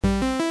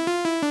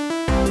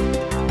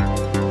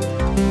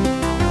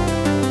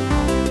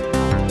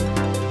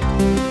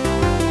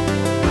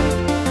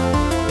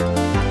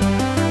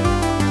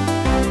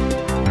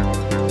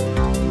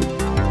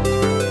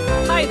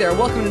there,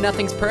 welcome to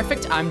Nothing's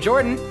Perfect. I'm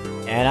Jordan.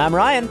 And I'm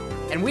Ryan.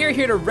 And we are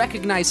here to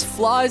recognize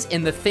flaws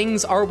in the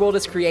things our world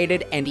has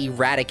created and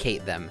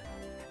eradicate them.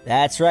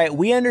 That's right.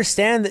 We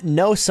understand that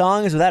no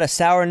song is without a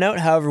sour note.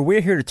 However, we're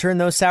here to turn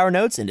those sour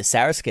notes into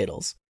sour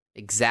Skittles.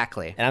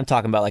 Exactly. And I'm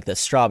talking about like the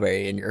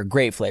strawberry or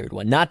grape flavored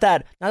one, not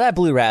that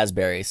blue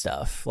raspberry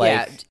stuff.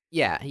 Like,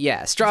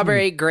 yeah.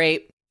 Strawberry,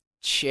 grape,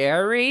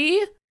 cherry.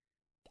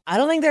 I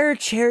don't think they're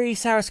cherry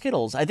sour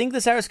Skittles. I think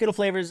the sour Skittle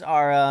flavors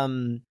are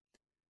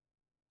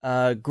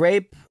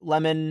grape,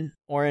 lemon,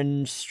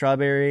 orange,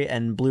 strawberry,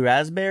 and blue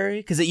raspberry.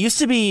 Because it used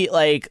to be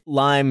like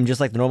lime,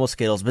 just like the normal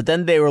Skittles, but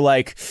then they were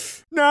like,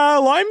 nah,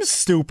 lime's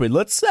stupid.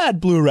 Let's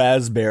add blue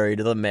raspberry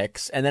to the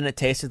mix. And then it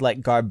tasted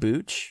like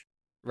garbooch.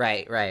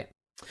 Right.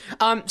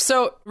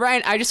 So,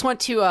 Ryan, I just want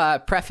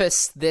to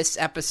preface this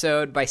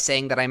episode by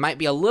saying that I might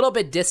be a little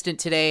bit distant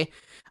today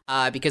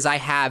because I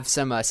have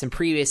some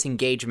previous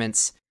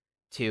engagements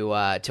to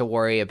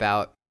worry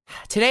about.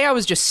 Today I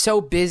was just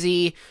so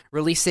busy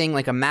releasing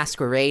like a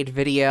Masquerade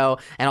video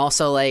and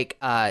also like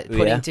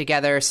putting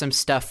together some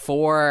stuff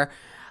for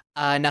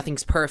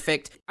Nothing's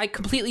Perfect. I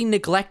completely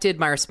neglected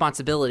my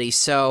responsibilities,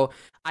 so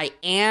I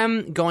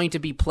am going to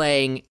be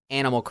playing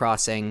Animal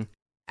Crossing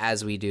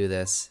as we do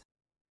this.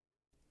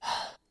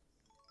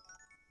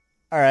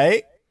 All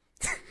right.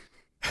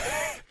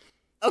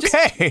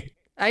 Okay.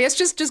 I guess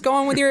just go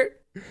on with your...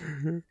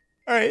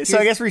 All right, so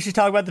I guess we should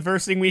talk about the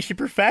first thing we should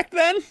perfect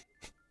then?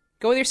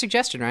 Go with your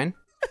suggestion, Ryan.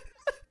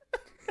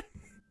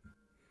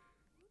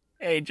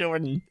 Hey,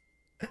 Jordan.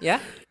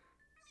 Yeah?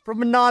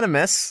 From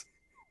Anonymous,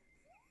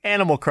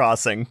 Animal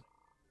Crossing.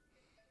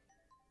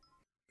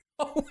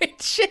 Oh,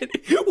 wait, shit.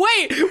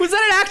 Wait, was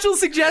that an actual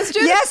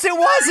suggestion? Yes, it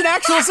was an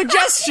actual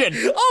suggestion.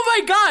 Oh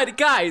my god,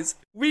 guys.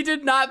 We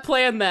did not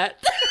plan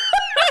that.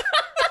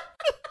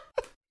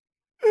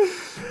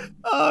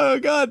 Oh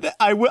god,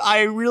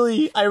 I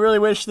really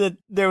wish that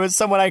there was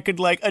someone I could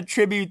like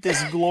attribute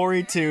this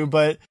glory to,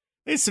 but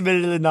they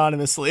submitted it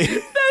anonymously.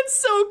 That's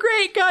so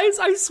great, guys.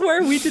 I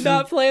swear we did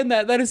not plan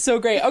that. That is so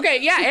great.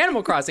 Okay, yeah,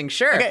 Animal Crossing,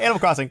 sure. Okay, Animal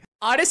Crossing.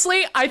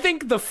 Honestly, I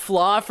think the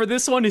flaw for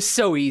this one is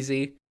so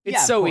easy.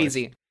 It's so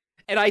easy.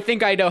 And I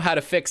think I know how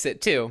to fix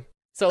it too.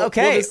 So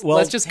okay,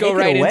 let's just go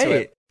right into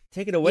it.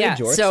 Take it away,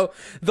 George. So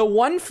the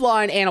one flaw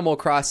in Animal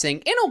Crossing,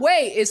 in a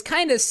way, is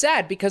kind of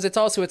sad because it's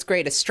also its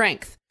greatest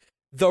strength.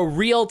 The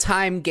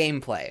real-time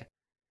gameplay.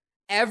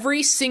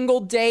 Every single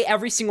day,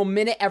 every single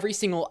minute, every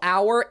single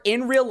hour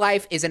in real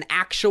life is an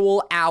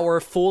actual hour,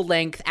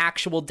 full-length,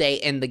 actual day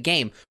in the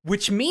game.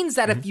 Which means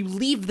that if you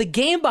leave the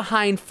game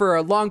behind for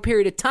a long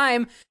period of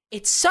time,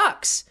 it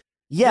sucks.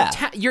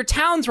 Yeah. Your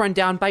town's run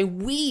down by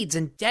weeds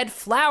and dead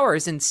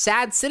flowers and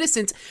sad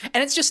citizens,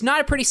 and it's just not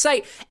a pretty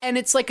sight. And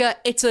it's like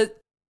it's a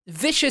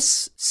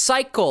vicious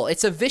cycle.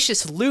 It's a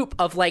vicious loop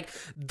of like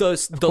the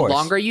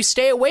longer you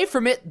stay away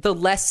from it, the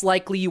less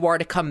likely you are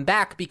to come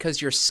back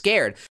because you're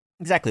scared.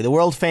 Exactly, the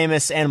world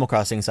famous Animal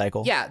Crossing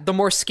cycle. Yeah, the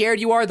more scared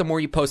you are, the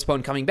more you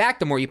postpone coming back.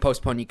 The more you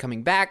postpone you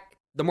coming back,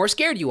 the more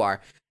scared you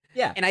are.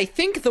 Yeah. And I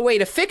think the way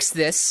to fix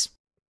this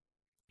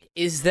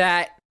is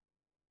that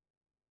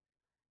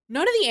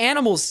none of the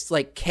animals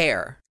like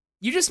care.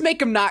 You just make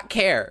them not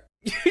care.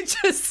 You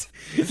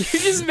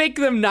just make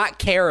them not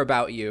care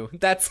about you.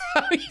 That's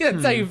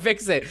how you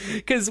fix it.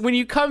 Because when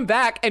you come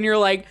back and you're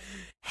like,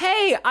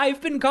 "Hey, I've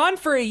been gone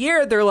for a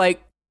year," they're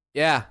like,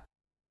 "Yeah,"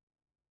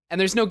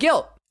 and there's no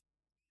guilt.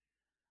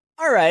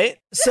 All right,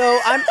 so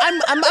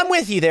I'm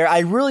with you there. I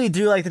really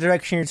do like the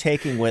direction you're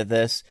taking with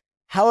this.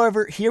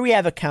 However, here we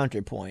have a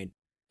counterpoint.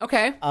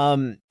 Okay.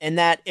 In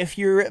that if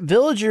your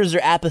villagers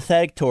are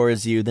apathetic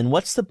towards you, then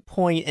what's the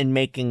point in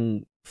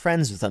making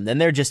friends with them? Then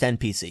they're just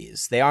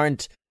NPCs. They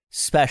aren't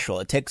special.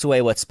 It takes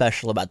away what's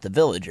special about the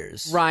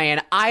villagers.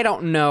 Ryan, I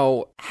don't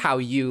know how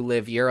you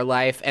live your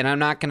life, and I'm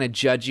not going to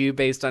judge you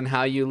based on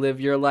how you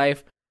live your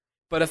life.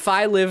 But if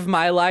I live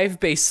my life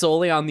based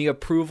solely on the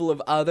approval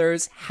of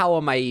others, how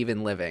am I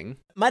even living?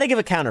 Might I give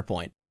a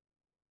counterpoint?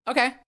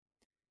 Okay.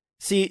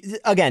 See,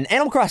 again,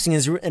 Animal Crossing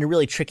is in a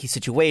really tricky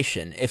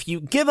situation. If you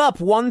give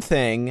up one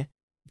thing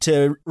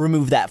to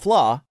remove that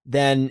flaw,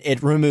 then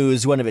it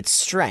removes one of its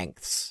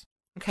strengths.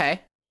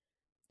 Okay.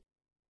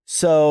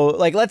 So,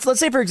 like, let's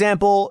say, for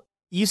example,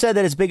 you said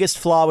that its biggest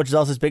flaw, which is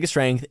also its biggest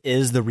strength,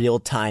 is the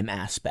real-time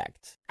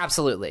aspect.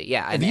 Absolutely,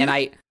 yeah. And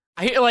I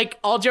like,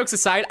 all jokes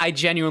aside, I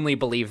genuinely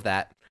believe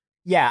that.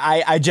 Yeah,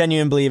 I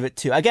genuinely believe it,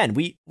 too. Again,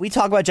 we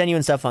talk about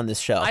genuine stuff on this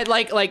show.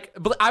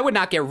 I would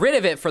not get rid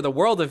of it for the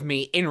world of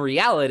me in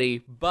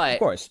reality, but of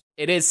course,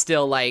 it is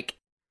still, like...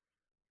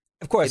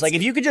 Of course, like,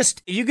 if you could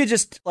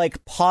just,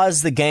 like,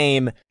 pause the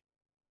game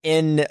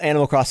in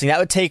Animal Crossing, that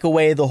would take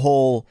away the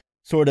whole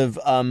sort of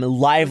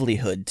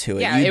livelihood to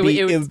it. Yeah, it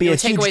would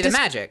take away the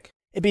magic.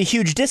 It'd be a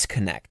huge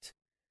disconnect.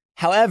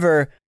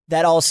 However,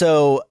 that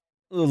also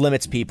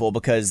limits people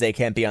because they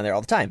can't be on there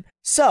all the time.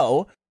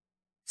 So,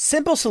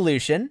 simple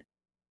solution,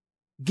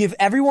 give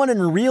everyone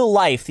in real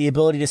life the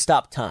ability to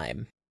stop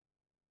time.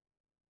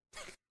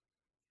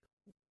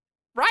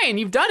 Ryan,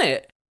 you've done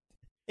it.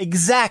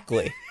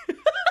 Exactly.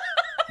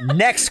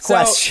 Next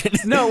question.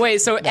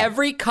 So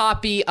every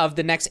copy of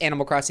the next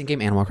Animal Crossing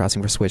game, Animal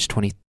Crossing for Switch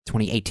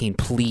 2018,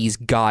 please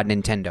God,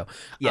 Nintendo,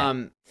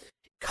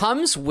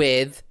 comes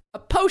with a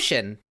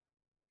potion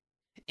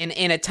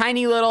in a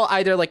tiny little,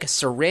 either like a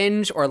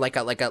syringe or like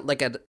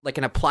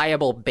an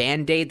applicable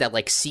Band-Aid that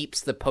like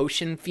seeps the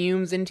potion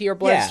fumes into your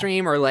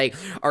bloodstream, or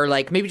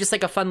maybe just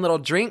like a fun little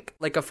drink,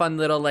 like a fun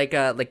little like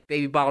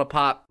baby bottle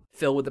pop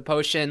filled with the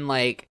potion.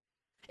 Like,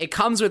 it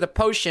comes with a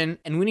potion,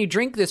 and when you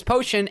drink this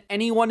potion,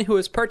 anyone who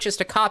has purchased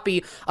a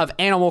copy of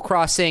Animal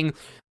Crossing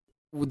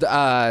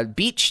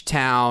Beach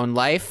Town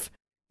Life,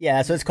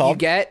 that's what it's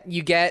called.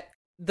 You get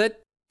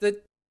the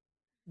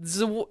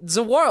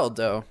world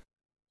though.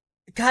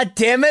 God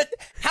damn it!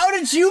 How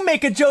did you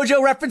make a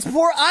JoJo reference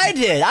before I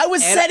did? I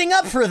was setting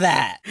up for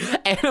that.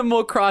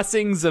 Animal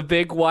Crossing's a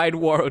big wide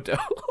world.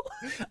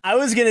 I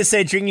was gonna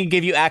say drinking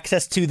give you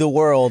access to the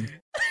world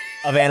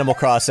of Animal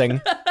Crossing.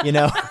 You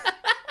know.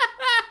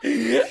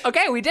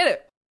 Okay, we did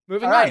it.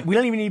 Moving on. All right, we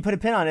don't even need to put a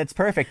pin on it. It's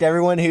perfect.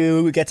 Everyone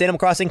who gets Animal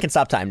Crossing can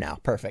stop time now.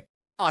 Perfect.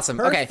 Awesome.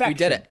 Perfection. Okay, we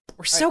did it.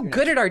 We're so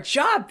good at our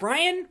job,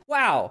 Brian.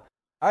 Wow.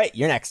 All right,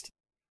 you're next.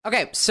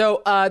 Okay,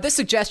 so this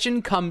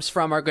suggestion comes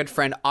from our good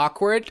friend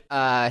Awkward.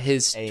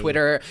 His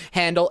Twitter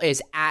handle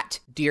is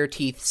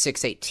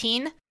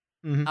 @DearTeeth618.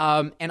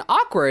 Mm-hmm. And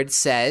Awkward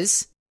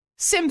says,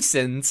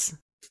 Simpsons.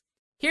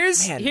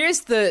 Here's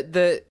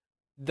the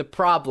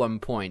problem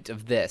point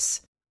of this.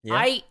 Yeah.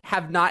 I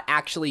have not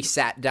actually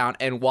sat down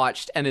and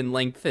watched an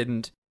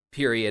lengthened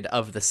period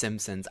of The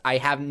Simpsons. I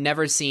have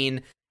never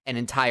seen an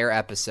entire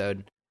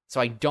episode,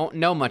 so I don't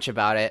know much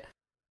about it.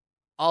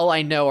 All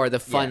I know are the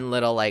fun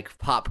little like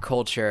pop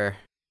culture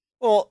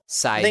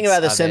sides. The thing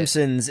about The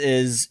Simpsons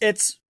is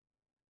it's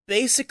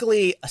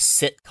basically a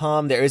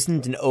sitcom. There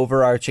isn't an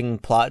overarching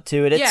plot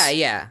to it.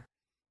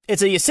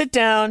 It's you sit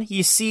down,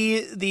 you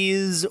see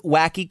these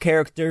wacky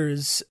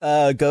characters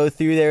go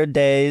through their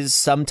days,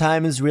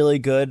 sometimes really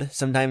good,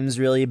 sometimes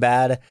really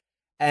bad,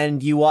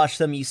 and you watch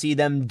them, you see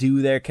them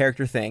do their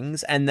character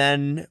things, and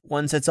then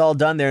once it's all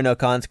done, there are no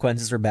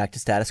consequences, we're back to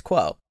status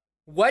quo.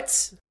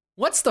 What's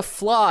the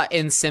flaw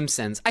in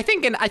Simpsons? I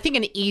think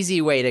an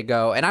easy way to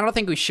go, and I don't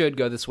think we should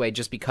go this way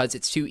just because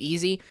it's too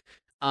easy,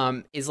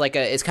 is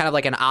kind of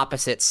like an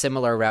opposite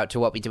similar route to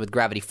what we did with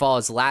Gravity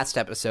Falls last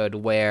episode,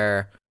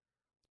 where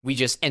we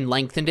just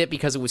lengthened it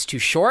because it was too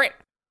short.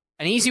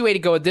 An easy way to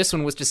go with this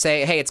one was to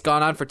say, hey, it's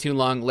gone on for too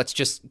long, let's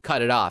just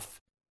cut it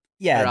off.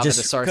 Yeah,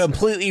 just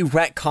completely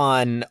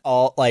retcon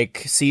all,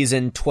 like,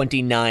 season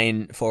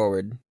 29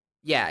 forward.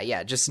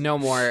 Yeah, just no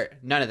more,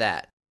 none of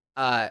that.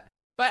 But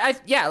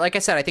like I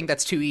said, I think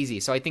that's too easy,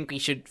 so I think we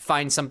should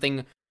find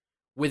something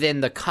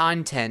within the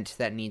content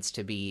that needs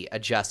to be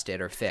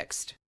adjusted or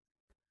fixed.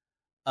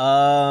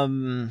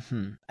 I'm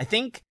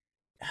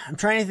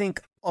trying to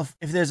think of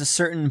if there's a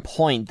certain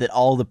point that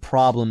all the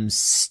problems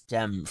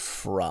stem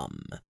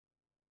from.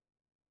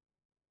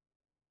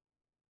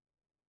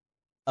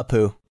 A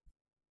poo.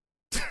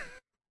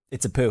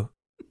 It's a poo.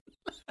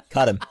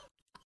 Cut him.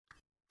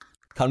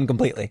 Cut him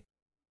completely.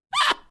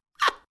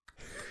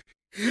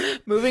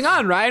 Moving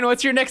on, Ryan,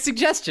 what's your next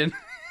suggestion?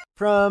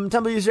 From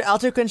Tumblr user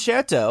Alto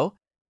Concerto.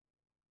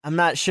 I'm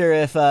not sure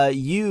if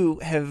you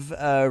have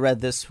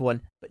read this one,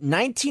 but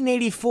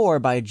 1984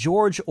 by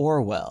George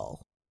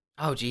Orwell.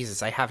 Oh,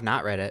 Jesus, I have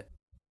not read it.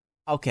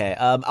 Okay,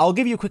 I'll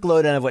give you a quick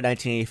lowdown of what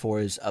 1984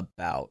 is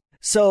about.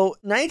 So,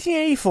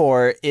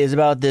 1984 is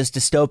about this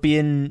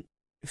dystopian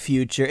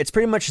future. It's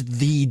pretty much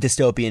the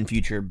dystopian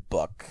future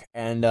book.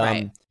 And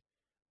a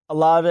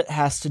lot of it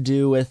has to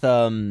do with,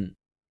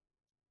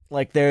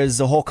 like,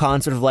 there's a whole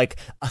concept of, like,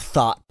 a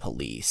thought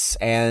police.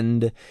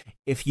 And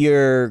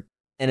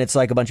it's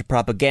like a bunch of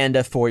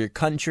propaganda for your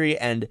country,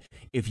 and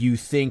if you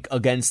think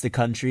against the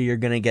country, you're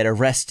gonna get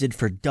arrested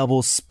for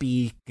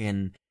doublespeak,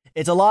 and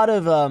it's a lot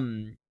of,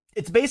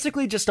 it's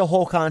basically just a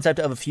whole concept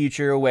of a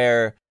future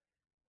where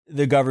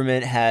the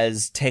government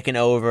has taken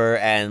over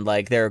and,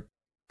 like, they're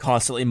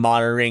constantly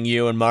monitoring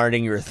you and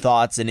monitoring your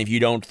thoughts, and if you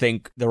don't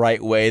think the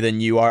right way,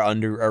 then you are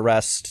under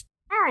arrest.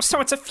 Oh, so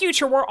it's a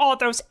future where all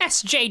those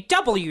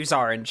SJWs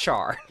are in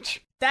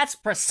charge. That's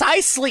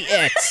precisely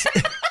it!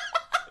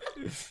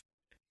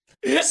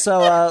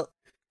 So,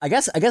 I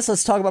guess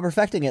let's talk about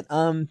perfecting it.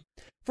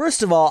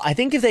 First of all, I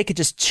think if they could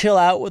just chill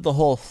out with the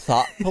whole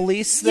thought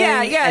police thing,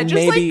 and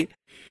just maybe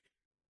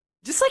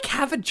just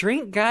have a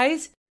drink,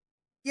 guys.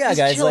 Yeah, just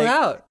guys, chill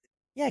out.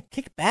 Yeah,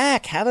 kick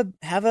back, have a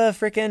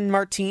freaking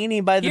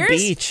martini by the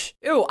beach.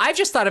 Ooh, I've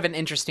just thought of an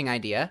interesting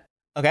idea.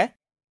 Okay,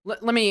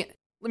 let me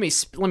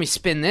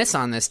spin this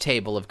on this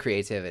table of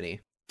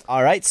creativity.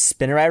 All right,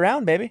 spin it right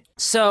around, baby.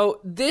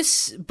 So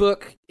this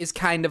book is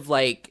kind of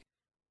like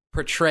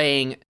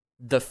portraying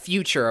the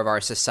future of our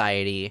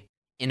society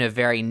in a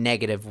very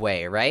negative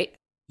way, right?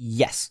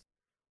 Yes.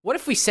 What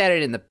if we set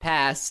it in the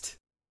past?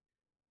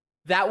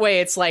 That way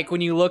it's like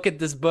when you look at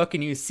this book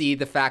and you see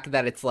the fact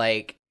that it's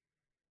like,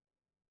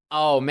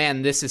 oh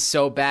man, this is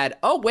so bad.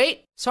 Oh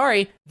wait,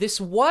 sorry,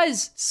 this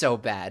was so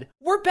bad.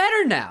 We're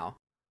better now.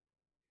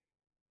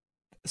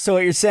 So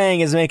what you're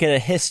saying is make it a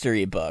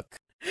history book.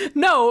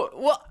 No,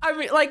 well, I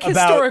mean, like,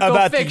 historical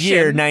about fiction. the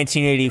year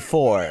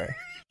 1984.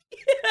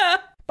 Yeah.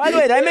 By the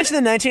way, did I mention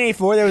that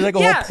 1984 there was like a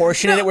Yeah, whole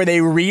portion in it where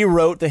they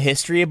rewrote the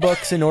history of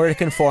books in order to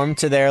conform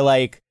to their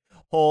like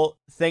whole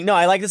thing? No,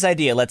 I like this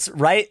idea. Let's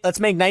make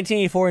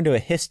 1984 into a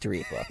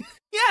history book.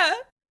 Yeah.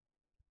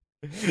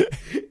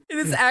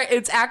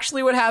 It's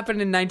actually what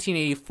happened in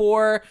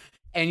 1984,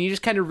 and you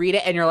just kind of read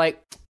it, and you're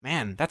like,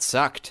 man, that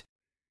sucked.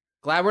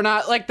 Glad we're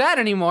not like that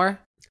anymore.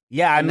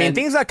 Yeah, I mean,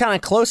 things got kind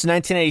of close in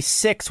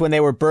 1986 when they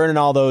were burning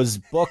all those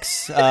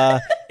books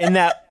in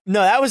that.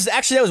 No, that was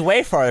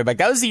way farther back.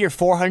 That was the year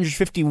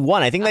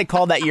 451. I think they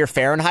called that year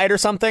Fahrenheit or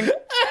something.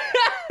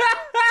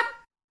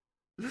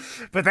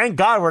 But thank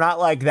God we're not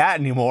like that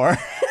anymore.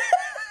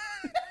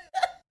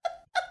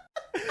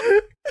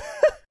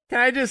 Can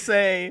I just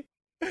say,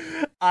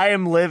 I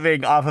am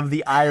living off of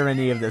the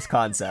irony of this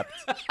concept.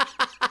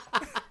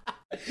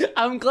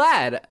 I'm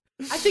glad.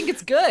 I think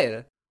it's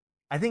good.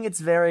 I think it's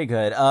very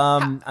good.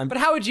 But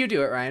how would you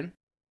do it, Ryan?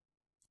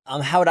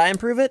 How would I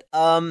improve it?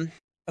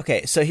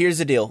 Okay, so here's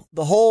the deal.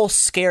 The whole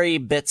scary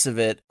bits of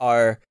it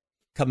are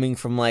coming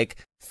from like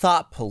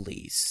thought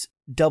police,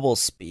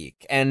 doublespeak,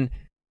 and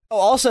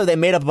also they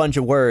made up a bunch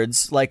of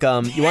words. Like, you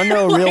want to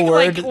know a real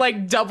word?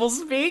 Like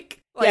doublespeak?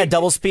 Yeah,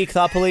 doublespeak,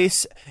 thought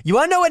police. You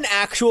want to know what an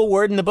actual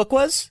word in the book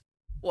was?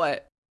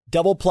 What?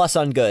 Double plus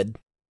on good.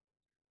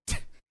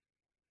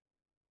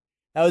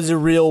 That was a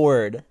real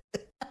word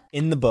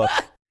in the book.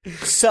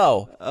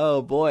 So,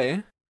 oh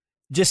boy.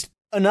 Just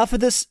enough of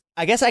this.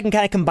 I guess I can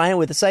kind of combine it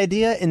with this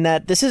idea in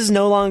that this is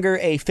no longer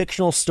a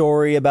fictional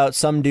story about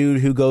some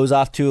dude who goes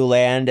off to a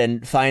land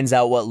and finds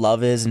out what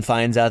love is and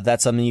finds out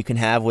that's something you can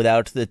have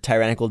without the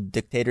tyrannical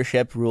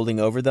dictatorship ruling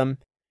over them.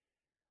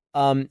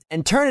 And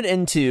turn it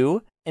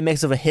into a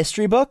mix of a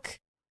history book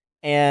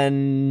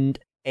and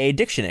a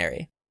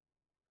dictionary.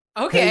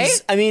 Okay.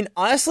 I mean,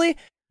 honestly,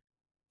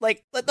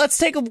 like, let's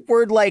take a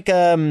word like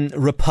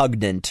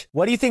repugnant.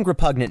 What do you think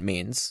repugnant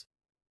means?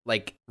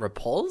 Like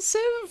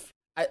repulsive?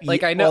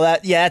 I know. Well,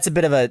 that's a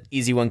bit of an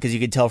easy one because you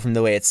could tell from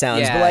the way it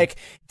sounds. Yeah. But like,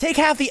 take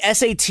half the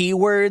SAT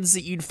words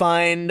that you'd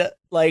find.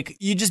 Like,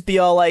 you'd just be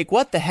all like,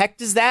 "What the heck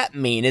does that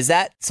mean? Is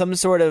that some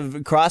sort of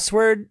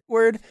crossword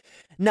word?"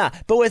 Nah.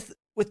 But with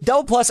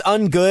double plus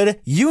ungood,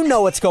 you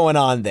know what's going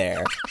on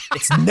there.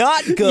 It's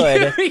not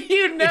good.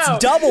 you know. It's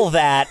double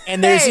that,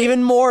 and there's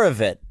even more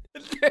of it.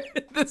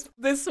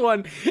 This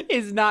one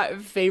is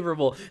not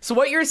favorable. So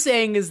what you're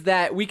saying is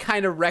that we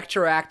kind of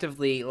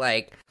retroactively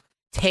like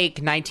take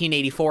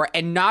 1984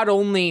 and not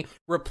only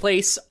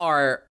replace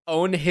our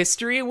own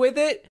history with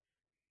it,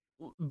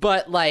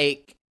 but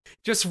like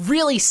just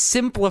really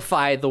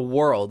simplify the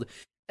world.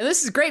 And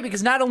this is great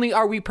because not only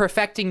are we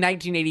perfecting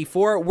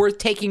 1984, we're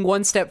taking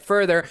one step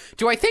further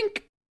to, I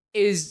think,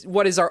 is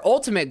what is our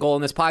ultimate goal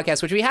in this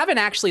podcast, which we haven't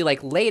actually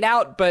like laid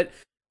out, but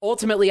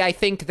ultimately I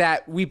think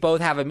that we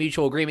both have a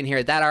mutual agreement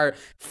here that our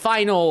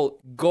final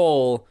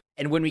goal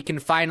and when we can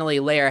finally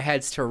lay our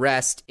heads to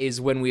rest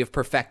is when we have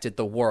perfected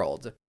the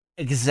world.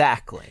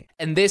 Exactly.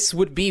 And this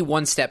would be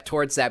one step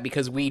towards that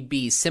because we'd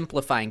be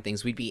simplifying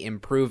things. We'd be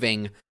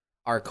improving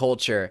our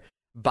culture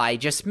by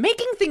just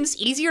making things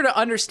easier to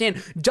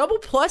understand. Double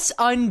plus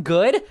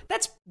ungood?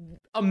 That's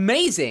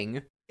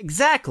amazing.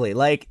 Exactly.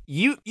 Like,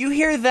 you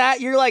hear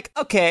that, you're like,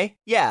 okay,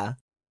 yeah.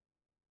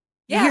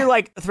 Yeah. You hear,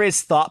 like, the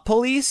phrase thought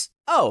police?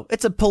 Oh,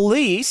 it's a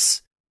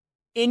police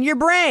in your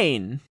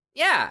brain.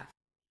 Yeah.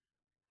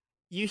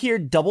 You hear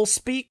double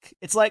speak?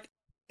 It's like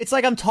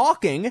I'm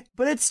talking,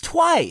 but it's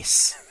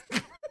twice.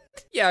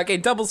 Yeah, okay,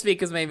 double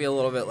speak is maybe a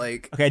little bit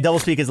like... Okay, double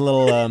speak is a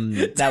little,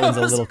 that one's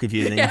a little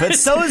confusing. Yeah, but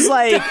so is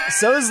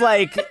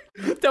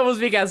double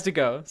speak has to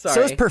go, sorry.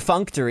 So is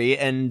perfunctory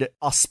and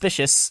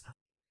auspicious.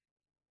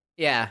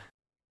 Yeah.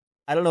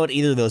 I don't know what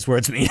either of those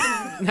words mean.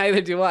 Neither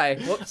do I.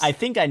 Whoops. I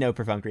think I know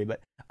perfunctory, but...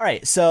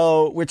 Alright,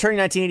 so we're turning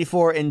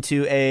 1984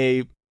 into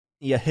a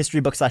history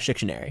book /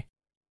 dictionary.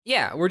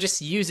 Yeah, we're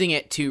just using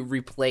it to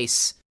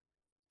replace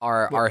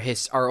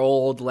our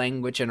old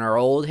language and our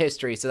old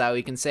history so that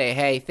we can say,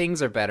 hey,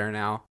 things are better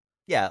now.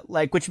 Yeah,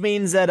 like, which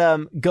means that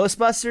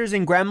Ghostbusters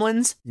and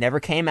Gremlins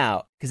never came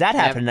out, because that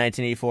happened in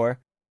 1984.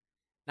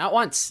 Not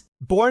once.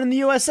 Born in the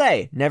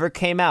USA never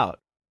came out.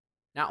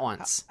 Not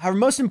once. However,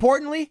 most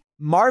importantly,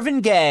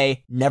 Marvin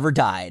Gaye never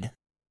died.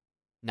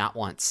 Not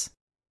once.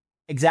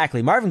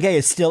 Exactly. Marvin Gaye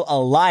is still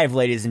alive,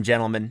 ladies and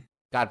gentlemen.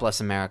 God bless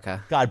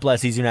America. God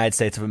bless these United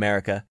States of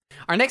America.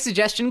 Our next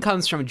suggestion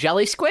comes from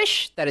Jelly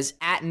Squish. That is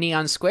at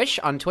Neon Squish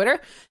on Twitter.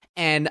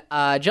 And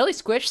Jelly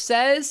Squish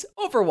says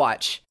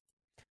Overwatch.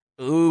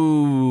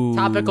 Ooh.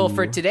 Topical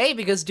for today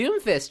because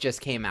Doomfist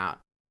just came out.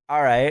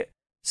 All right.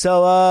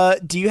 So,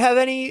 do you have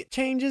any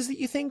changes that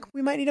you think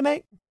we might need to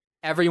make?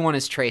 Everyone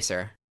is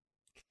Tracer.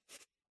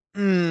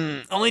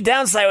 Only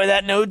downside with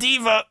that, no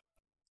diva.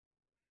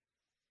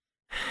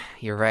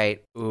 You're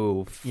right.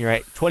 Ooh. You're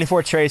right.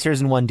 24 Tracers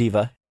and 1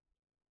 diva.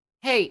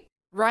 Hey,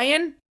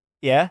 Ryan?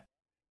 Yeah?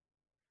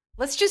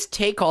 Let's just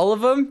take all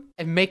of them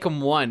and make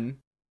them one.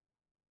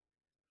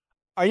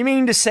 Are you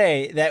meaning to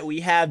say that we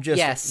have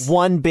just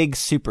one big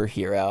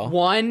superhero?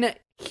 One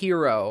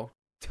hero.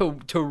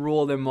 to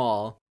rule them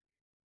all.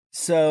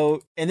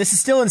 So, and this is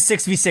still in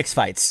 6v6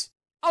 fights.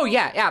 Oh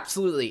yeah,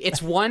 absolutely.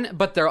 It's one,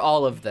 but they're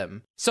all of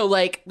them. So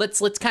like,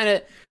 let's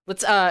you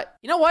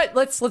know what?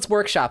 Let's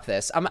workshop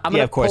this. I'm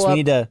gonna of course we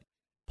need to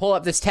pull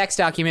up this text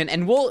document,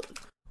 and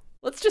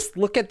let's just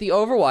look at the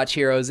Overwatch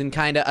heroes and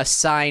kind of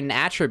assign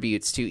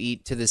attributes to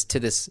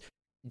this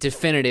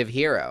definitive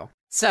hero.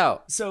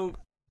 So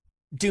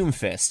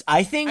Doomfist.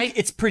 I think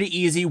it's pretty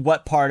easy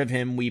what part of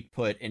him we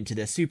put into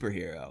the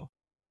superhero.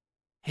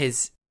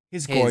 His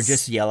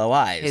gorgeous yellow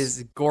eyes.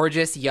 His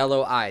gorgeous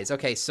yellow eyes.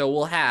 Okay, so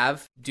we'll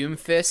have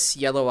Doomfist's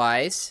yellow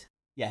eyes.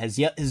 Yeah,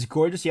 his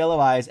gorgeous yellow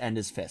eyes and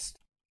his fist.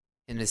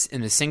 In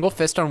a single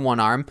fist on one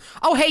arm.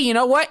 Oh, hey, you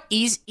know what?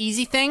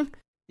 Easy thing.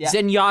 Yeah.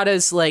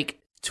 Zenyatta's like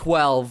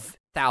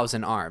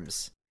 12,000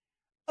 arms.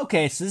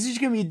 Okay, so this is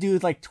gonna be a dude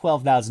with like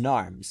 12,000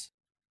 arms.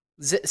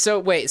 It's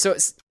going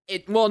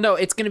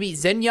to be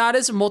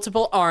Zenyatta's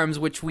multiple arms,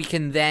 which we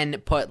can then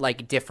put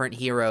like different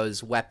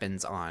heroes'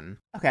 weapons on.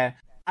 Okay.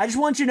 I just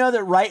want you to know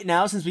that right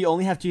now, since we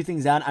only have 2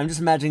 things down, I'm just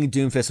imagining a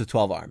Doomfist with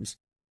 12 arms.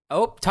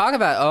 Oh, talk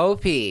about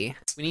OP. We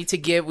need to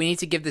give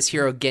this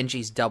hero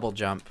Genji's double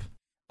jump.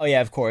 Oh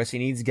yeah, of course. He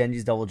needs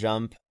Genji's double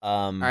jump.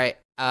 All right.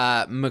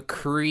 McCree.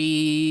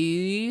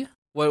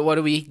 What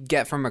do we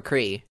get from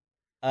McCree?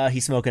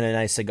 He's smoking a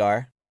nice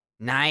cigar.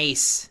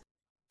 Nice.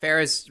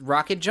 Pharah's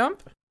rocket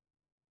jump?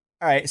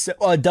 All right, so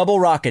a double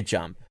rocket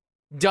jump.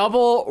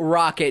 Double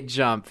rocket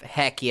jump.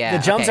 Heck yeah.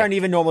 The jumps aren't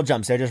even normal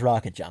jumps. They're just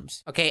rocket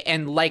jumps. Okay,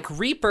 and like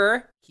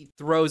Reaper,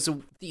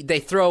 they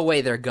throw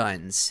away their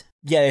guns.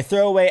 Yeah, they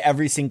throw away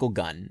every single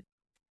gun,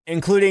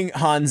 including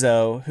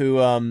Hanzo,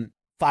 who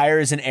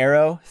fires an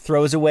arrow,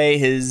 throws away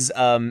his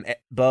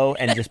bow,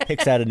 and just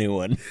picks out a new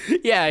one.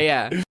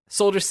 Yeah.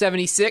 Soldier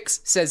 76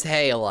 says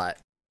hey a lot.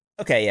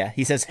 Okay, yeah.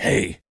 He says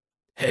hey.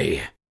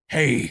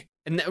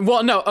 And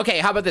no, okay,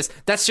 how about this?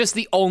 That's just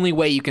the only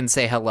way you can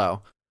say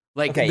hello.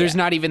 Like, okay, there's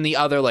not even the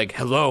other, like,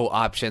 hello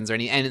options or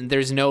anything. And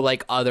there's no,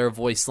 like, other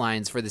voice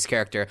lines for this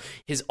character.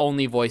 His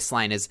only voice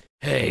line is,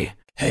 hey.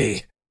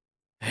 Hey.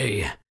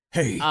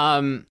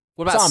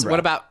 What about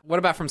Sombra. What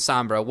about from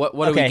Sombra? What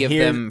do we give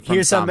them from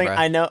here's Sombra?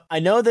 Something I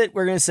know that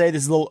we're going to say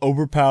this is a little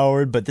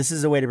overpowered, but this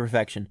is a way to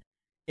perfection.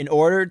 In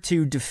order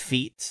to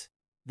defeat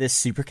this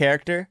super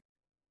character,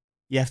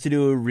 you have to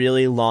do a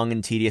really long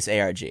and tedious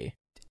ARG.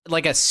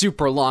 Like a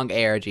super long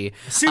ARG.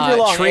 Super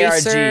long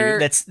Tracer...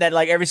 ARG that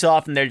like every so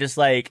often they're just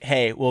like,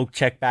 hey, we'll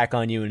check back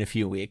on you in a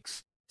few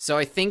weeks. So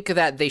I think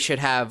that they should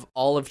have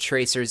all of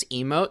Tracer's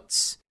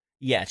emotes.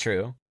 Yeah,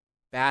 true.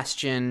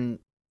 Bastion,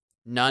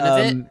 none of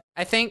it,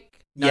 I think.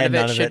 None of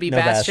it should be no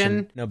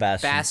Bastion. No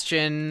Bastion.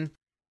 Bastion,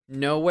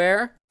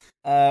 nowhere.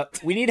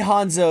 We need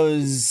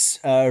Hanzo's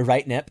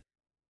right nip.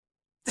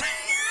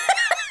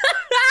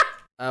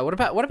 What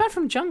about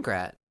from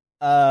Junkrat?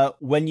 So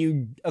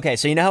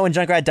you know how when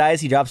Junkrat dies,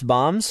 he drops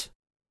bombs?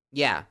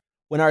 Yeah.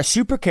 When our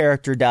super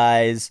character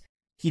dies,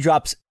 he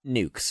drops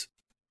nukes.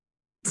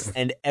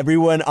 And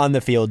everyone on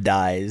the field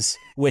dies,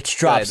 which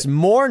drops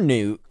more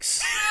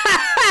nukes.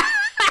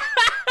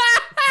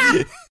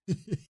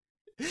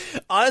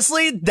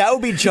 Honestly, that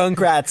would be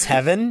Junkrat's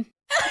heaven.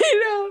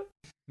 I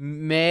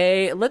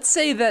know. Let's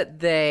say that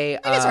they...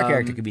 I guess our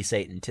character could be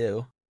Satan,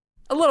 too.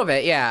 A little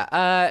bit,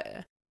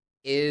 yeah.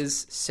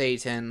 Is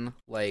Satan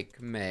like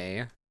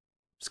May?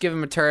 Just give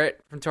him a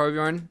turret from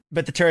Torbjorn.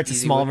 But the turret's a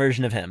small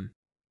version of him.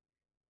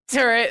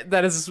 Turret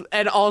that is,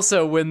 and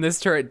also when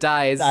this turret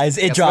dies,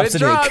 it drops a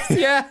nuke.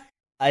 Yeah.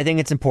 I think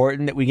it's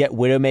important that we get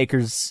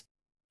Widowmaker's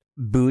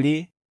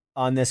booty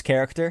on this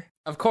character.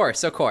 Of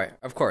course.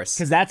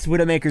 Because that's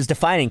Widowmaker's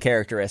defining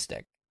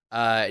characteristic.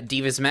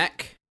 Diva's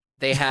mech.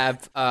 They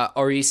have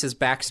Orisa's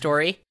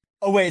backstory.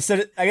 Oh wait,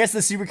 so I guess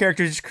the super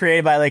character is just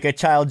created by like a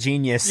child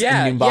genius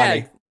in new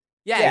body.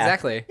 Yeah,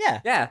 exactly.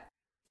 Yeah.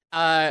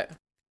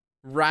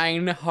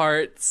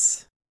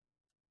 Reinhardt's.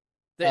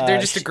 They're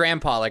just a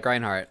grandpa like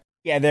Reinhardt.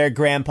 Yeah, they're a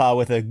grandpa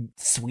with a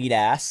sweet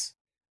ass.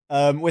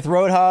 With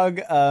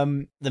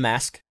Roadhog, the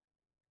mask.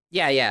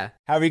 Yeah.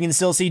 However, you can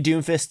still see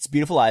Doomfist's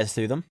beautiful eyes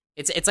through them.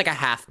 It's like a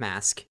half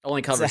mask. It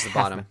only covers the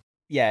bottom.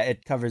 Yeah,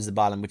 it covers the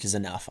bottom, which is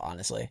enough,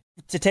 honestly.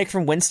 To take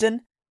from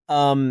Winston,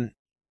 there's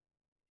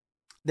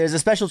a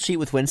special cheat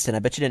with Winston. I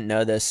bet you didn't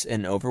know this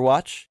in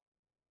Overwatch.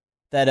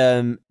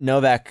 That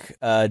Novak,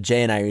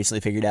 Jay, and I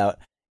recently figured out.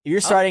 If you're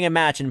starting a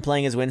match and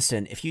playing as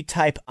Winston, if you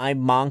type "I'm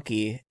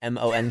Monkey"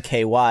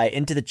 MONKY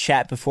into the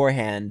chat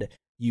beforehand,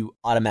 you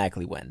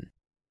automatically win.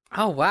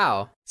 Oh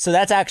wow! So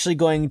that's actually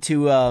going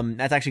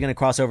to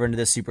cross over into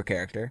this super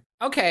character.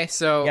 Okay,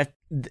 so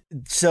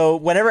so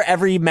whenever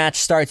every match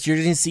starts, you're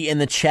going to see in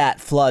the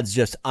chat floods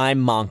just "I'm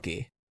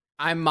Monkey."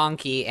 I'm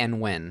Monkey and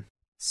win.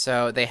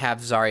 So they have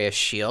Zarya's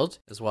shield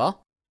as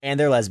well, and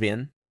they're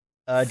lesbian.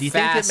 Do you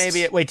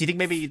think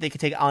maybe they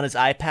could take Ana's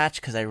eye patch?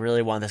 Because I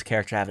really want this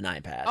character to have an eye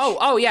patch.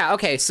 Oh yeah.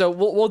 Okay, so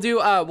we'll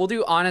do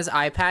Ana's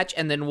eye patch,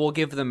 and then we'll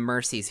give them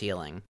Mercy's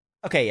healing.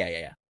 Okay,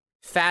 yeah.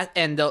 Fast,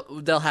 and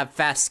they'll have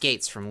fast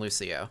skates from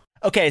Lucio.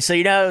 Okay, so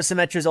you know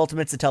Symmetra's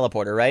ultimate's a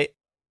teleporter, right?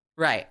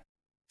 Right.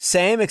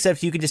 Same,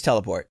 except you can just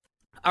teleport.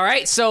 All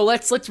right, so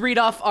let's read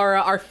off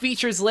our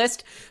features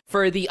list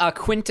for the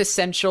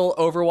quintessential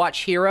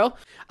Overwatch hero.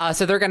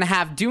 So they're gonna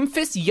have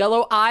Doomfist,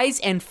 Yellow Eyes,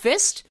 and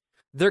Fist.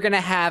 They're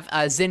gonna have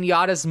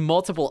Zenyatta's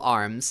multiple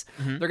arms.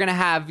 They're gonna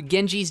have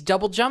Genji's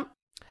double jump.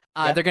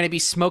 They're gonna be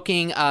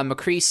smoking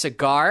McCree's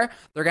cigar.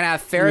 They're gonna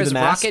have Pharah's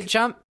rocket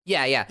jump.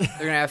 Yeah. They're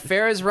gonna have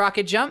Pharah's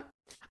rocket jump.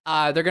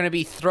 They're gonna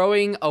be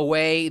throwing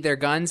away their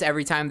guns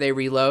every time they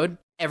reload.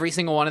 Every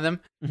single one of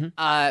them.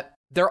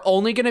 They're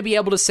only gonna be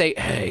able to say,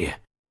 "Hey."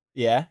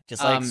 Yeah,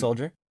 just like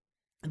Soldier.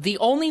 The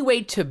only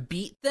way to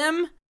beat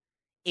them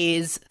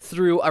is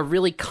through a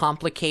really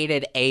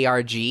complicated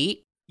ARG.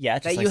 Yeah,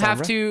 just that like you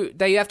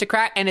Sombra. have to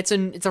crack, and it's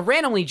a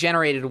randomly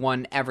generated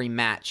one every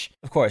match.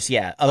 Of course,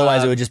 yeah.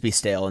 Otherwise, it would just be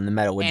stale, and the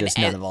meta would just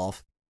not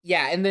evolve.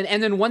 Yeah, and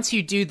then once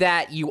you do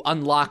that, you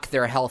unlock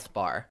their health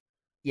bar.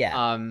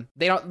 Yeah.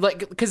 They don't like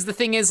because the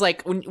thing is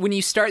like when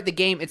you start the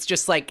game, it's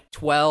just like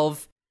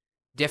 12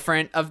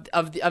 different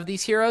of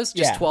these heroes,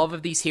 just 12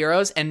 of these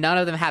heroes, and none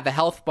of them have a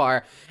health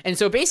bar. And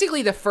so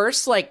basically the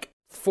first like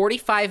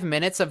 45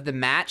 minutes of the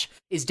match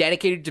is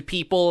dedicated to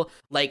people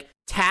like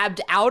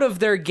tabbed out of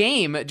their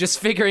game just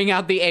figuring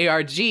out the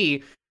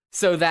ARG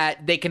so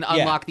that they can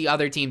unlock the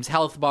other team's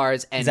health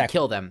bars and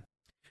kill them.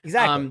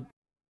 Exactly.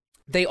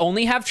 They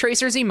only have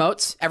Tracer's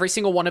emotes, every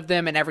single one of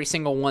them, and every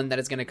single one that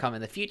is going to come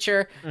in the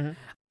future.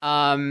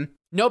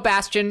 No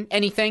Bastion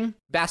anything.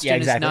 Bastion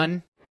is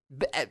none.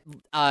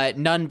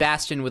 None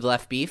Bastion with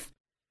left beef.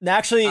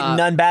 Actually,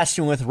 none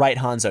Bastion with right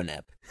Hanzo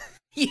Nip.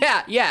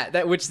 Yeah,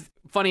 that which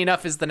funny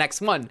enough is the next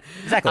one.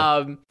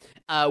 Exactly.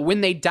 When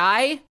they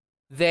die,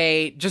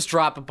 they just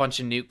drop a bunch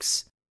of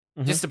nukes,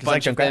 just a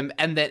bunch of them,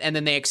 and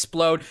then they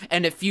explode.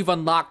 And if you've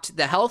unlocked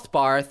the health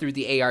bar through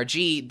the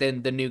ARG,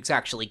 then the nukes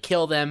actually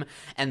kill them,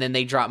 and then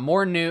they drop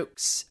more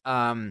nukes.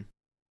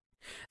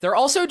 They're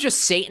also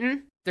just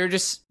Satan. They're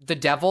just the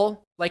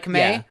devil, like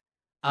Mei.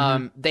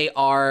 They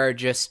are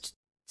just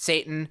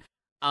Satan.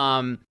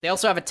 They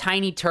also have a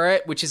tiny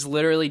turret, which is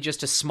literally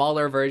just a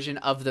smaller version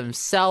of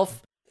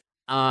themselves,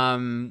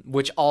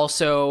 which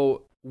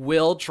also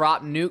will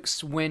drop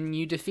nukes when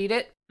you defeat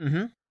it.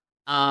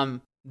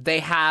 They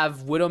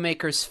have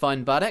Widowmaker's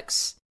fun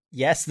buttocks.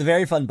 Yes, the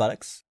very fun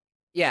buttocks.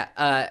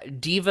 Yeah,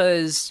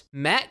 Diva's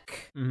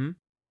mech.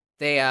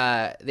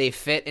 They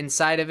fit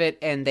inside of it,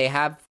 and they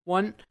have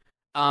one.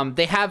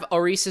 They have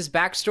Orisa's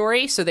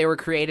backstory, so they were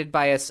created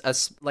by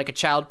a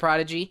child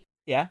prodigy.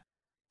 Yeah.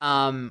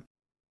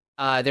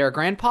 They're a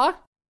grandpa,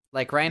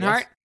 like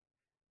Reinhardt.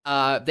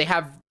 Yes. They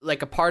have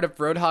like a part of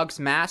Roadhog's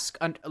mask,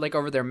 like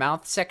over their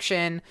mouth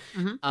section.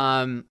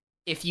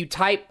 If you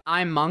type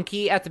 "I'm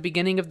Monkey" at the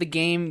beginning of the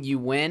game, you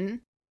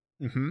win.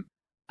 They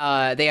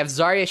have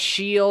Zarya's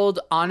shield,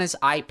 Ana's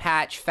eye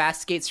patch,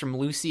 fast skates from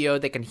Lucio.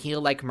 They can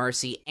heal like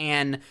Mercy,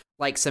 and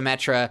like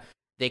Symmetra,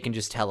 they can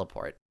just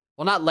teleport.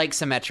 Well, not like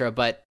Symmetra,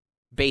 but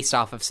based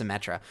off of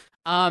Symmetra.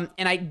 And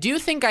I do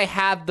think I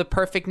have the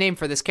perfect name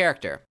for this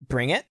character.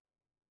 Bring it.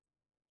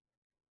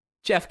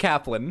 Jeff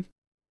Kaplan.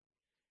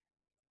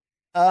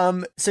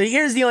 So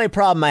here's the only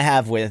problem I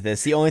have with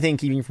this. The only thing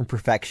keeping you from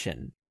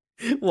perfection.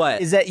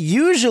 What? Is that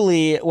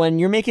usually when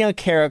you're making a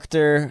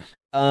character,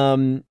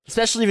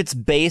 especially if it's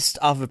based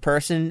off of a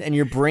person and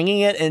you're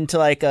bringing it into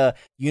like a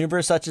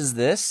universe such as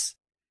this,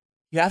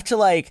 you have to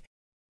like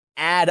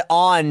add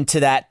on to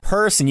that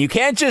person. You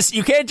can't just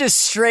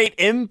straight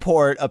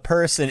import a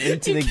person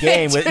into the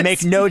game with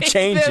make no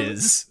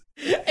changes.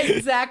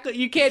 Exactly.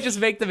 You can't just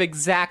make them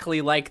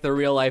exactly like the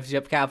real life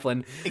Jeff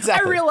Kaplan.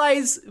 Exactly. I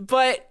realize,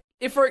 but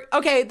if we're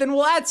okay, then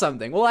we'll add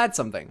something.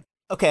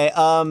 Okay,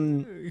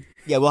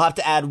 yeah, we'll have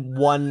to add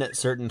one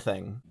certain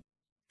thing.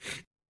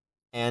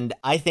 And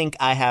I think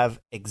I have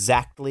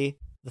exactly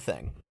the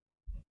thing.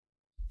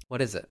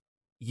 What is it?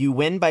 You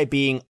win by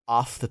being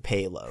off the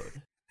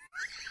payload.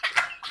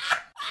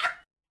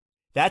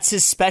 That's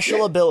his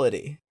special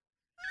ability.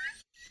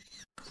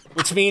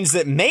 Which means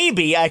that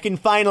maybe I can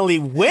finally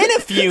win a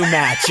few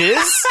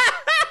matches.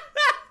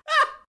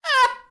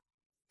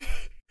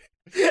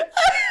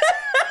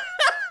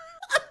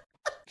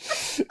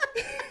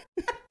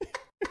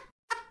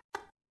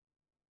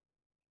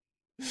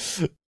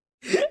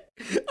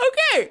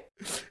 Okay,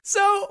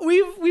 so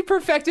we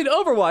perfected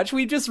Overwatch.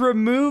 We just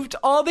removed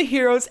all the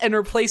heroes and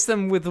replaced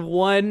them with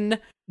one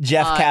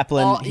Jeff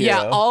Kaplan hero.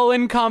 Yeah,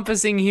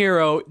 all-encompassing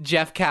hero,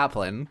 Jeff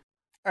Kaplan.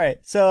 All right,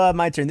 so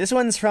my turn. This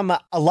one's from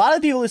a lot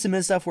of people who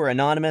submit stuff were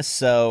anonymous,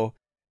 so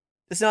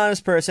this anonymous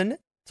person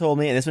told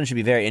me, and this one should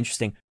be very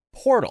interesting,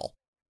 Portal.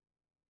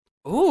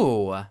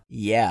 Ooh.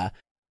 Yeah.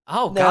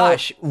 Oh, now,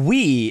 gosh.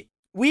 We've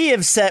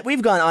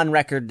gone on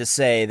record to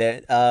say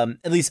that,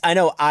 at least I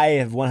know I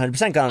have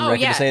 100% gone on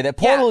record to say that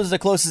Portal is the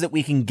closest that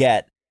we can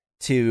get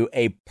to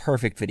a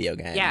perfect video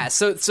game. Yeah,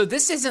 so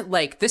this isn't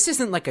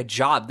like a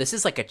job. This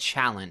is like a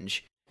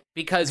challenge,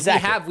 because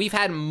we've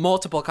had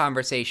multiple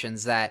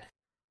conversations that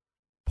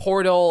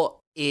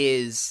Portal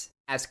is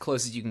as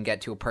close as you can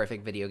get to a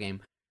perfect video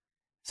game.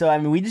 So I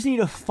mean, we just need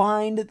to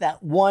find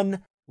that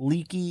one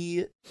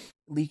leaky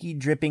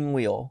dripping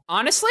wheel.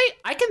 Honestly,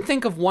 I can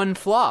think of one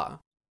flaw.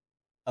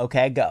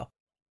 Okay, go.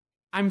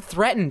 I'm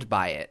threatened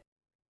by it.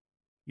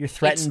 You're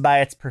threatened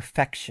by its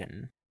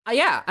perfection.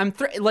 Yeah,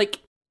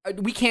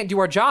 we can't do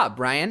our job,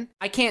 Ryan.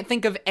 I can't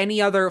think of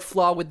any other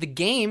flaw with the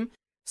game.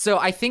 So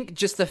I think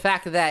just the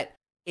fact that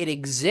it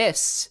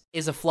exists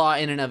is a flaw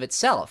in and of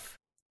itself.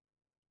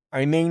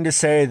 Are you meaning to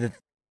say that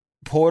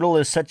Portal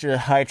is such a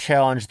high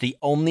challenge, the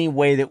only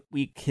way that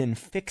we can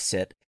fix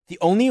it, the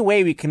only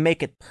way we can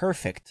make it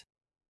perfect,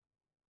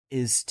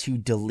 is to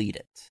delete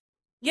it?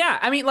 Yeah,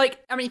 I mean,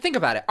 think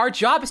about it. Our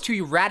job is to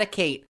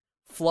eradicate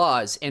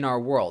flaws in our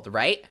world,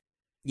 right?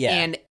 Yeah.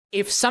 And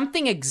if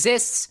something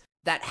exists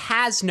that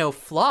has no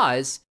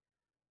flaws,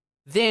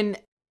 then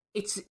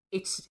it's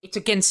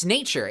against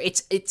nature.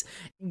 It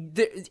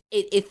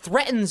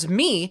threatens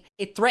me.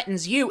 It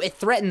threatens you. It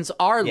threatens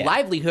our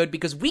livelihood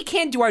because we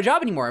can't do our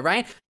job anymore,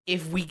 right?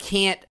 If we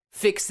can't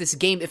fix this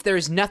game, if there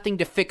is nothing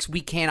to fix,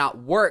 we cannot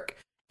work.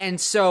 And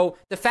so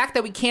the fact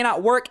that we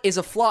cannot work is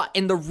a flaw,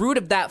 and the root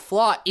of that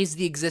flaw is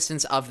the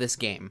existence of this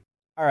game.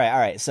 All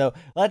right. So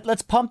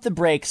let's pump the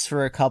brakes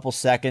for a couple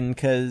seconds,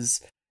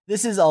 because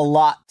this is a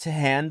lot to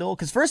handle.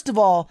 Because first of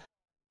all,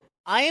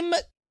 I'm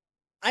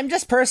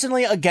just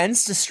personally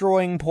against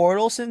destroying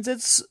Portal, since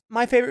it's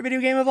my favorite video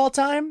game of all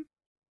time.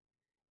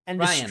 And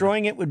Ryan,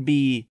 destroying it would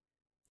be,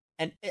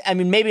 and I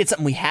mean, maybe it's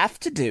something we have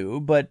to do,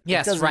 but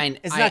yes, Ryan,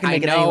 it's not going to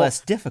make it any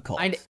less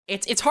difficult.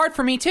 It's hard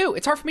for me too.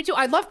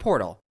 I love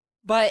Portal,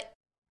 but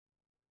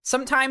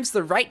sometimes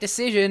the right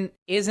decision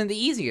isn't the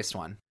easiest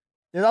one.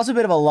 There's also a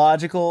bit of a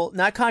logical,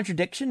 not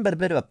contradiction, but a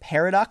bit of a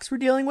paradox we're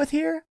dealing with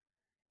here,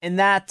 in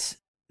that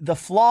the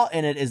flaw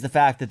in it is the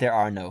fact that there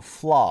are no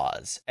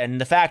flaws,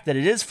 and the fact that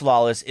it is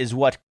flawless is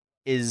what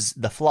is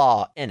the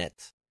flaw in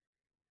it.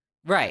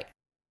 Right.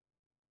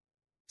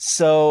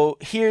 So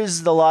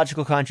here's the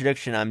logical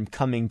contradiction I'm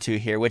coming to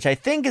here, which I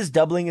think is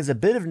doubling as a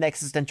bit of an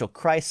existential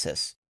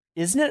crisis.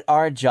 Isn't it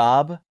our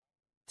job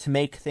to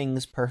make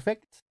things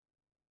perfect?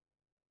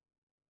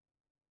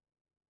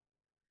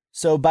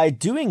 So by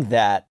doing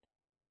that,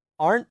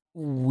 aren't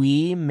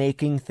we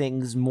making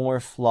things more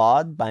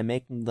flawed by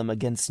making them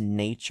against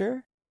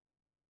nature?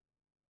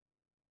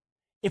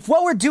 If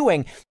what we're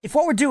doing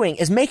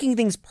is making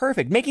things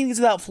perfect, making things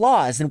without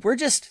flaws, then we're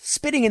just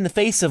spitting in the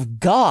face of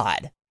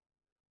God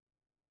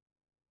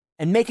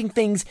and making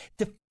things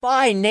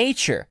defy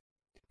nature.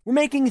 We're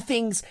making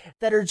things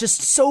that are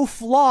just so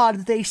flawed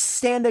that they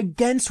stand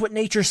against what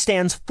nature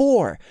stands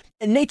for.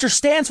 And nature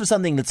stands for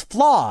something that's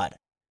flawed.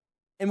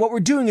 And what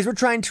we're doing is we're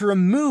trying to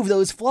remove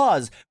those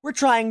flaws. We're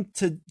trying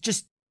to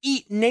just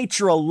eat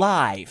nature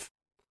alive.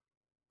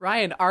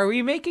 Ryan, are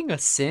we making a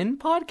sin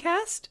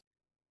podcast?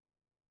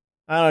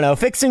 I don't know.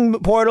 Fixing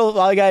Portal,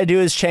 all you gotta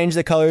do is change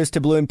the colors to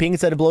blue and pink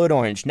instead of blue and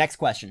orange. Next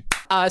question.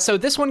 So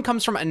this one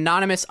comes from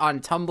Anonymous on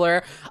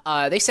Tumblr.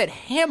 They said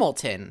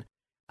Hamilton,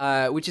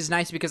 which is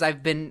nice because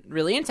I've been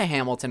really into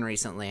Hamilton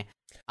recently.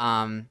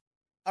 All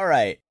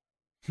right.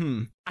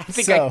 I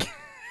think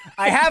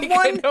I have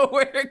one. I know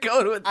where to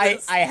go with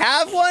this. I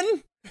have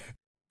one,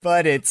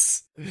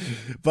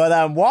 but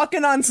I'm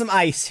walking on some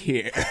ice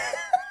here.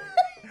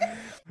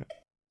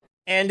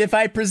 And if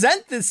I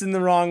present this in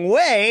the wrong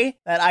way,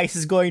 that ice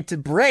is going to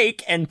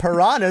break and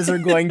piranhas are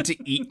going to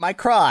eat my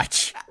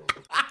crotch.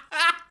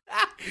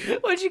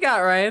 What you got,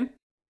 Ryan?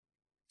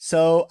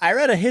 So I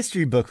read a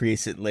history book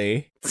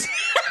recently.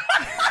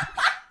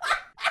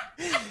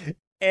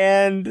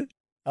 And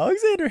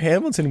Alexander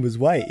Hamilton was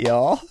white,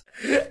 y'all.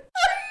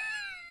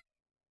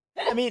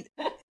 I mean,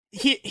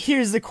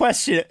 here's the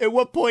question. At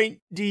what point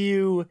do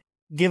you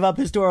give up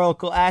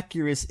historical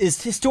accuracy?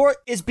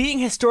 Is being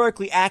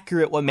historically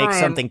accurate what makes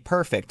something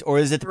perfect, or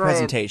is it the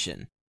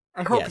presentation?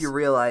 I hope you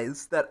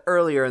realize that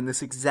earlier in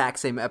this exact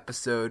same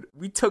episode,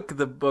 we took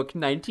the book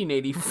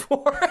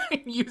 1984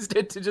 and used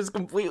it to just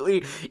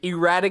completely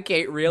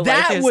eradicate real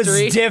life history.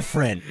 That was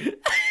different.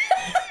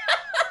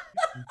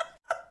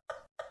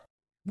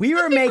 We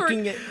were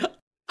making it.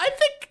 I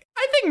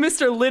think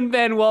Mr.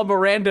 Lin-Manuel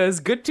Miranda is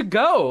good to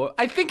go.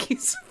 I think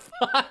he's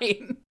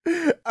fine.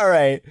 All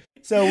right.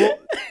 So,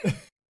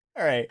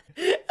 all right.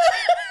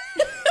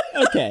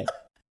 Okay.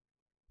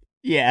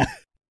 Yeah.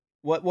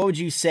 What would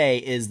you say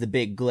is the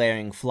big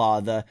glaring flaw,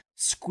 the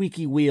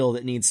squeaky wheel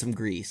that needs some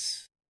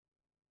grease?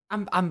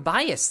 I'm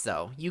biased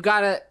though. You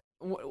gotta.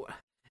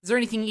 Is there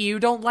anything you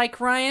don't like,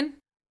 Ryan?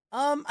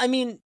 I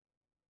mean,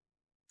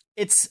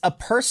 it's a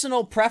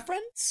personal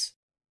preference,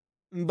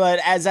 but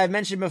as I've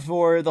mentioned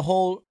before, the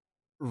whole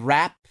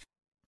rap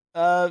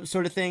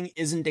sort of thing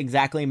isn't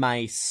exactly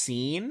my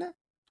scene.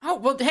 Oh,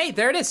 well, hey,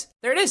 there it is.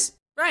 There it is.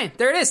 Ryan,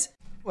 there it is.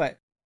 What?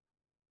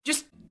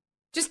 Just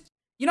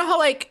you know how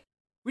like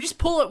we just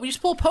pull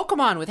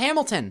Pokemon with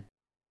Hamilton.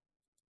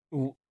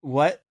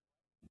 What?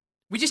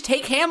 We just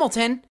take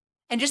Hamilton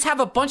and just have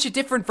a bunch of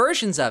different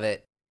versions of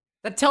it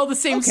that tell the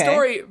same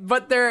story,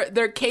 but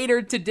they're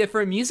catered to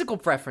different musical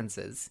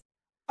preferences.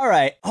 All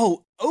right.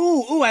 Oh,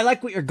 I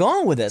like what you're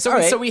going with this. So, all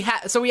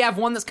right. so we have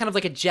one that's kind of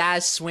like a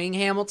jazz swing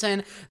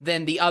Hamilton.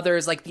 Then the other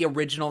is like the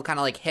original kind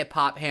of like hip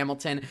hop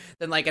Hamilton.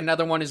 Then like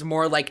another one is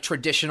more like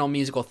traditional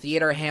musical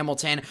theater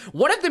Hamilton.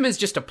 One of them is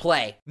just a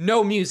play,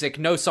 no music,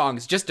 no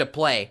songs, just a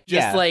play,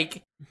 just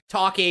like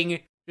talking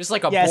Just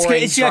like a Yeah,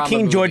 boring it's got drama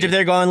King George movie. up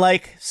there going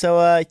like,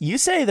 so you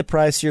say the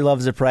price your love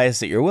is a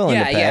price that you're willing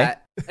to pay. Yeah.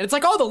 And it's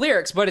like all the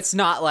lyrics, but it's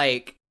not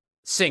like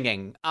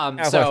singing.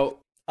 of So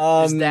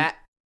is that?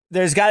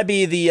 There's got to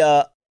be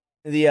the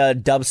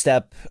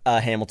dubstep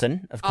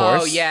Hamilton, of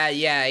course. Oh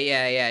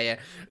yeah.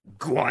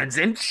 Guns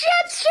and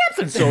shifts,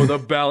 and so the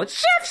bell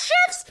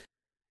shifts.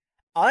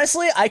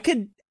 Honestly, I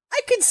could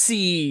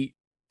see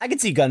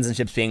Guns and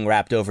Ships being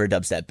rapped over a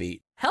dubstep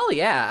beat. Hell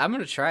yeah, I'm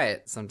gonna try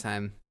it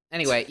sometime.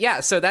 Anyway,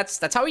 yeah, so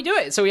that's how we do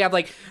it. So we have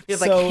like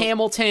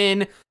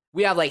Hamilton,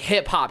 we have like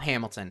hip hop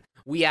Hamilton,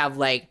 we have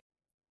like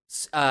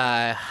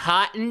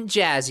hot and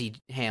jazzy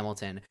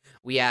Hamilton,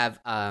 we have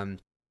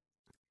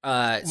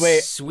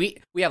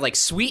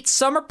sweet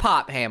summer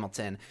pop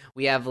Hamilton,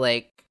 we have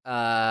like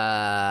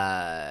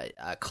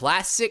a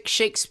classic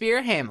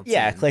Shakespeare Hamilton.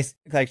 Yeah, like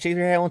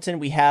Shakespeare Hamilton.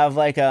 We have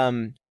like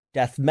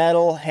death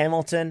metal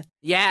Hamilton.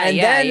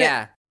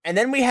 Yeah. And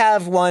then we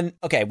have one.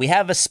 Okay, we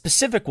have a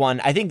specific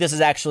one. I think this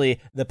is actually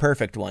the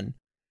perfect one,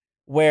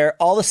 where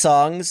all the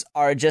songs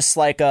are just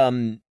like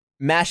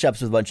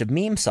mashups with a bunch of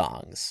meme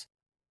songs.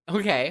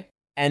 Okay.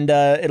 And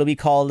it'll be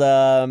called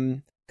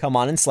 "Come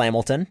On and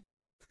Slamilton."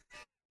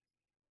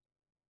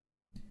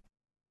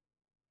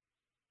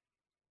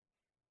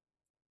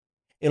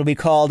 It'll be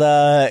called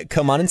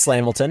 "Come On and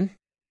Slamilton."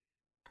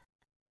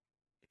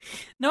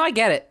 No, I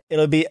get it.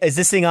 It'll be. Is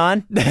this thing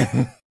on?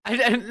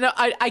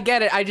 I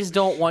get it. I just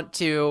don't want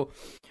to.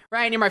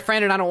 Ryan, you're my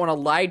friend, and I don't want to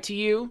lie to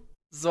you.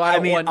 So I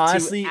don't want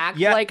honestly, to act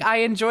like I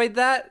enjoyed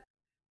that.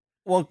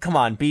 Well, come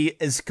on. Be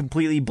as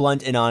completely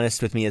blunt and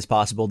honest with me as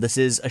possible. This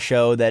is a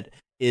show that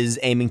is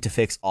aiming to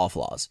fix all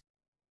flaws.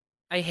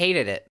 I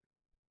hated it.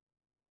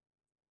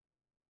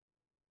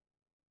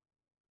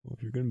 Well,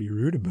 if you're gonna be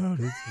rude about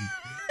it.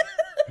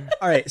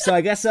 All right, so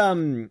I guess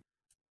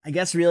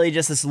really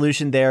just the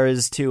solution there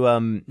is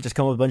to just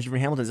come up with a bunch of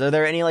different Hamiltons. Are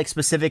there any like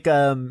specific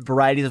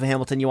varieties of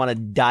Hamilton you want to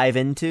dive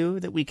into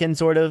that we can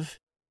sort of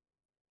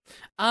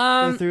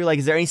go through? Like,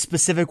 is there any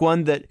specific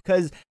one that,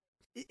 because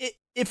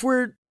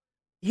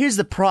here's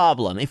the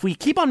problem: if we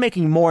keep on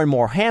making more and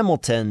more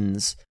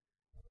Hamiltons,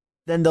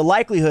 then the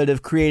likelihood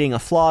of creating a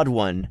flawed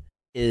one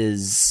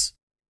is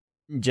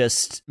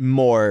just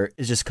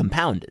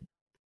compounded.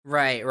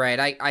 Right.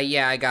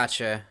 I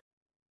gotcha.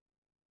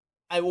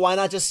 Why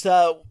not just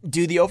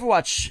do the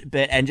Overwatch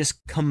bit and just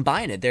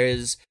combine it?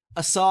 There's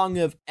a song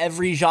of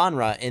every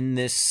genre in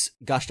this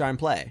gosh darn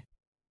play.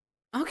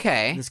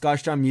 Okay. This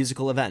gosh darn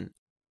musical event.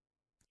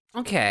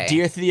 Okay.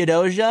 Dear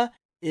Theodosia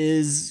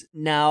is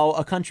now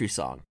a country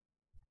song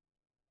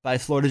by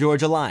Florida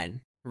Georgia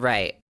Line.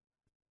 Right.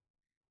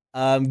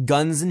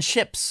 Guns and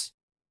Ships.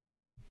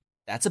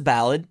 That's a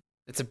ballad.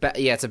 It's a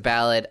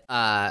ballad.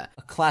 A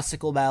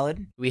classical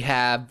ballad. We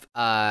have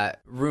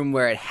Room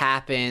Where It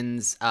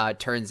Happens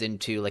turns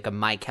into like a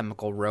My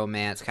Chemical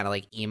Romance, kind of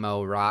like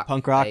emo rock.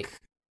 Punk rock.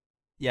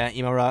 Yeah,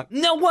 emo rock.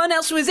 No one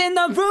else was in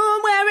the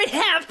room where it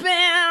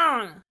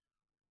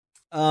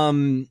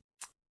happened.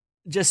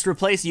 Just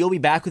replace You'll Be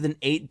Back with an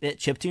 8-bit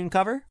chiptune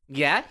cover.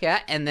 Yeah,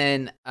 and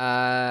then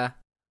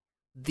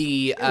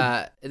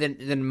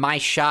then My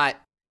Shot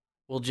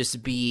will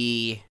just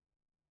be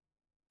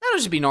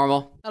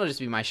normal. That'll just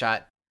be My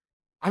Shot.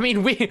 I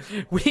mean,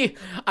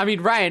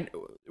 Ryan,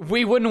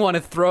 we wouldn't want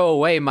to throw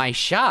away My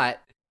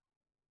Shot.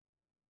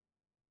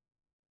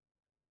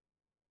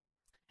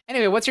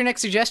 Anyway, what's your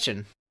next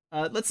suggestion?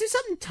 Let's do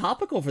something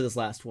topical for this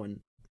last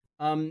one.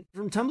 From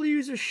Tumblr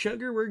user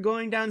Sugar, we're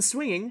going down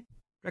swinging.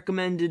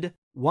 Recommended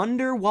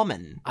Wonder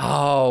Woman.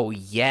 Oh,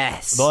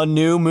 yes. The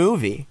new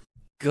movie.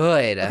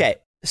 Good. Okay,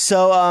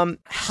 so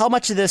how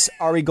much of this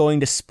are we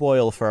going to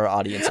spoil for our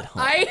audience at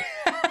home?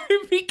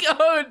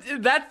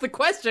 That's the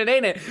question,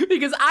 ain't it?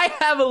 Because I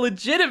have a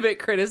legitimate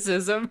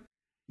criticism.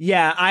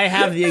 Yeah, I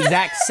have the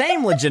exact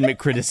same legitimate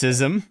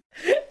criticism.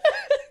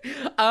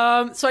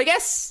 So I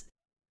guess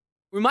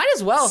we might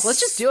as well. Let's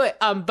just do it.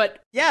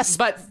 Yes.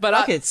 But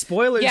okay,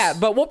 spoilers. Yeah,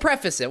 but we'll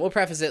preface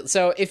it.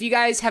 So if you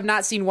guys have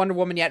not seen Wonder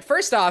Woman yet,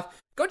 first off,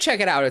 go check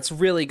it out. It's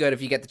really good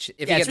if you get the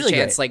chance.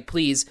 Great. Like,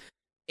 please,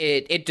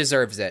 it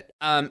deserves it.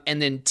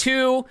 And then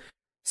 2,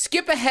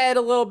 skip ahead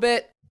a little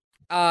bit.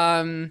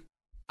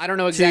 I don't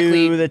know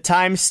exactly to the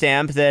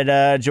timestamp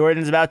that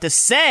Jordan's about to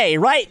say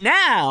right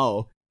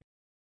now.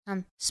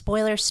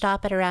 Spoilers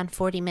stop at around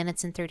 40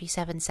 minutes and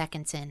 37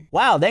 seconds in.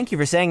 Wow, thank you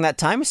for saying that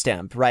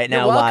timestamp right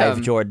now. You're welcome.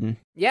 Live, Jordan.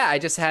 Yeah, I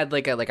just had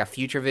like a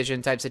future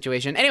vision type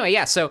situation. Anyway,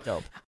 yeah, so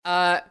Dope.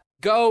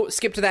 Go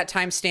skip to that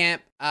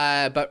timestamp,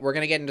 but we're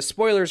going to get into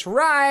spoilers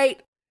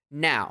right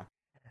now.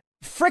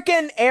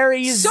 Frickin'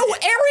 Ares. So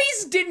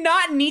Ares did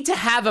not need to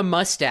have a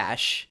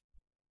mustache.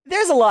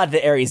 There's a lot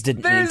that Ares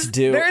didn't need to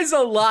do. There's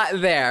a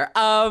lot there.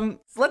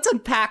 Let's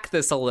unpack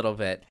this a little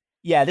bit.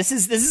 Yeah, this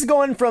is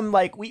going from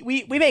like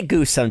we make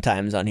goose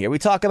sometimes on here. We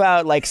talk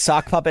about like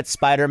sock puppet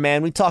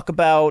Spider-Man. We talk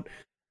about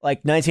like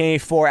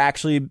 1984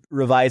 actually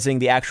revising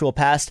the actual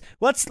past.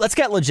 Let's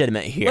get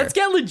legitimate here. Let's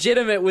get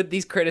legitimate with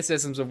these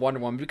criticisms of Wonder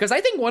Woman, because I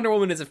think Wonder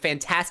Woman is a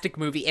fantastic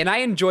movie and I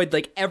enjoyed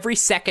like every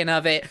second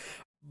of it.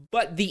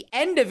 But the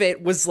end of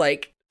it was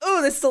like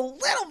oh, this is a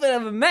little bit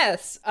of a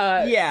mess.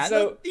 Yeah,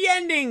 so the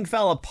ending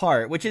fell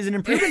apart, which is an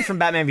improvement from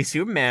Batman v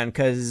Superman,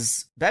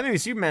 because Batman v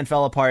Superman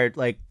fell apart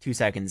like 2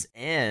 seconds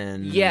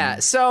in. yeah,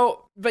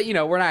 so but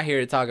we're not here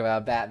to talk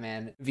about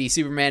Batman v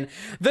Superman.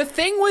 The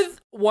thing with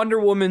Wonder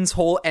Woman's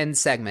whole end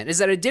segment is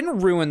that it didn't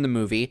ruin the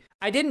movie.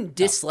 I didn't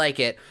dislike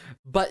it,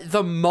 but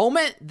the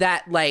moment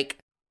that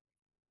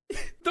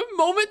the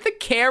moment the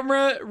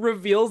camera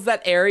reveals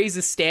that Ares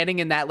is standing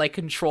in that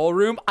control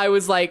room, I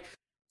was like,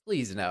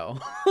 please no.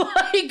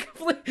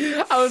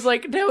 I was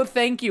like, no,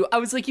 thank you. I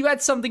was like, you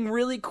had something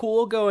really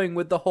cool going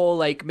with the whole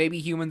maybe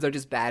humans are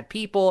just bad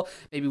people,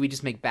 maybe we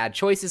just make bad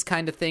choices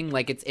kind of thing.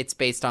 It's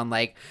based on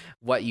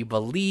what you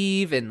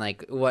believe and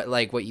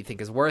what you think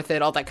is worth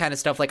it, all that kind of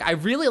stuff. I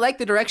really liked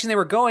the direction they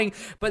were going,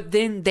 but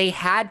then they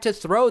had to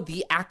throw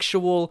the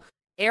actual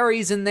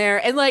Ares in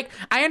there, and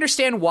I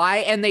understand why,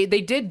 and they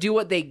did do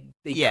what they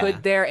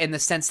could there, in the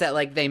sense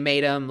that they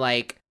made him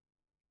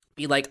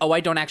be oh,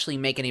 I don't actually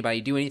make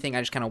anybody do anything,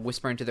 I just kind of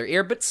whisper into their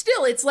ear. But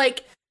still, it's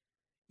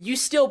you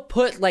still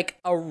put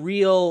a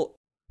real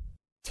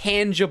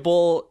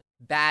tangible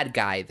bad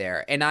guy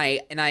there, and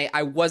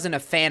I wasn't a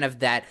fan of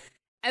that.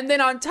 And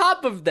then on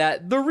top of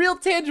that, the real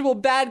tangible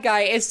bad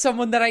guy is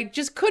someone that I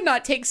just could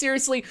not take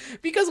seriously,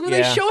 because when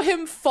they show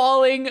him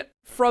falling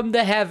from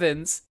the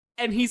heavens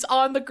and he's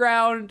on the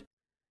ground,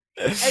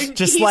 and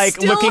just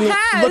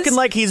looking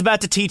like he's about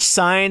to teach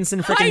science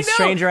and freaking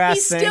stranger ass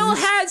things. He still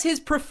has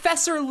his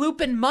Professor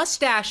Lupin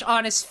mustache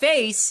on his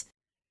face,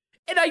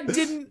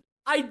 and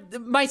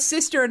my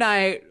sister and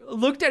I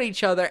looked at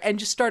each other and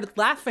just started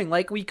laughing.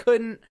 Her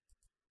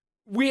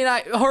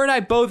and I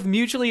both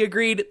mutually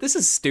agreed, this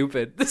is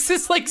stupid. This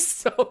is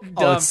so dumb.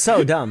 Oh, it's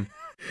so dumb.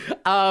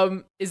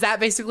 Is that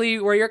basically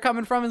where you're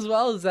coming from as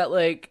well? Is that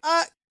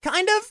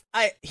kind of?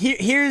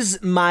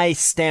 Here's my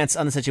stance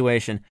on the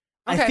situation.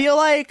 Okay. I feel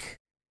like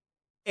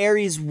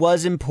Ares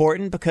was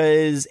important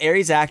because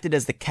Ares acted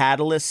as the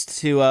catalyst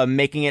to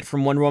making it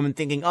from Wonder Woman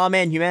thinking, oh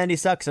man, humanity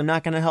sucks, I'm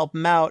not going to help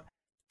him out,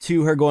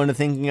 to her going to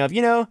thinking of,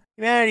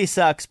 humanity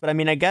sucks, but I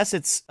mean, I guess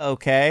it's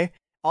okay.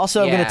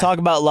 Also, I'm going to talk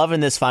about love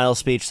in this final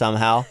speech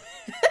somehow.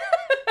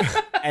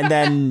 And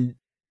then,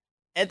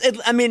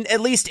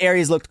 at least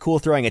Ares looked cool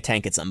throwing a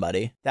tank at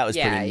somebody. That was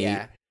pretty neat.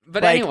 Yeah.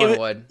 But anyone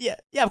would. Yeah,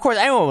 of course,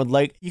 anyone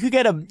would. You could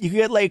get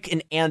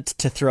an ant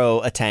to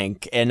throw a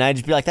tank, and I'd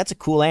just be like, that's a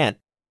cool ant.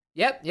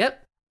 Yep.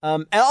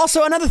 And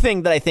also another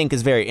thing that I think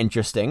is very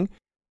interesting.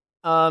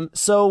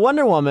 So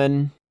Wonder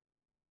Woman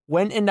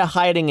went into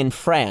hiding in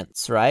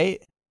France,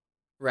 right?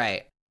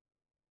 Right.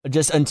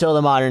 Just until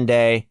the modern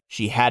day,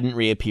 she hadn't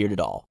reappeared at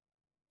all.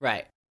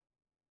 Right.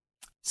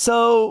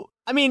 So,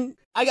 I mean,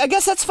 I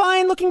guess that's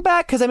fine looking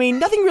back, because, I mean,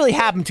 nothing really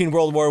happened between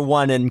World War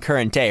I and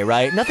current day,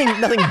 right? Nothing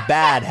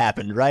bad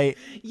happened, right?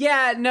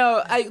 Yeah,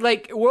 no,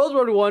 World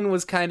War I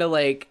was kind of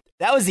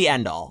that was the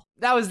end all.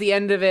 That was the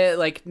end of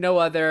it. No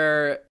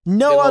other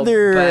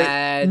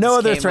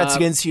threats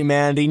against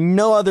humanity.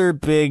 No other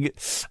big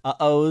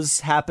uh-ohs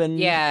happened.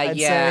 Yeah, I'd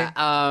say.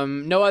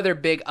 No other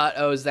big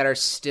uh-ohs that are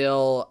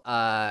still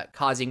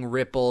causing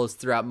ripples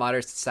throughout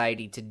modern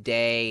society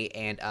today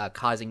and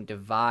causing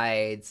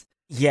divides.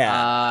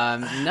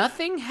 Yeah.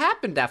 Nothing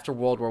happened after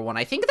World War I.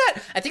 I think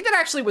that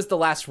actually was the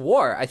last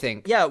war, I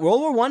think. Yeah,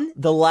 World War I,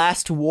 the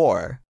last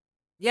war.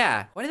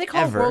 Yeah. Why do they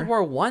call it World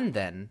War I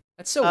then?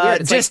 That's so weird.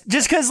 It's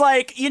just because,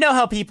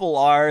 how people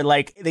are,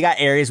 they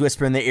got Ares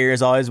whisper in their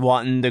ears, always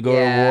wanting to go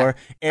to war.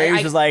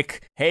 Ares was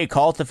like, hey,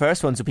 call it the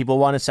first one so people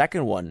want a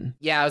second one.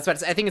 Yeah, I was about to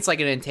say, I think it's an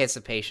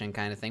anticipation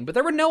kind of thing. But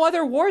there were no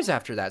other wars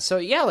after that. So,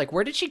 yeah,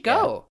 where did she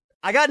go?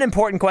 Yeah. I got an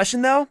important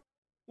question, though.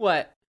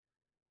 What?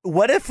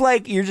 What if,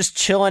 you're just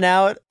chilling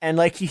out and,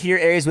 you hear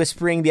Ares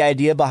whispering the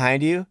idea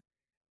behind you,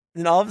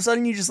 and all of a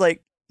sudden you just,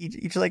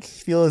 you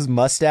feel his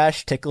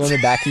mustache tickle in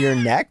the back of your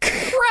neck?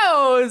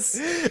 Gross!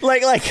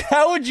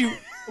 How would you...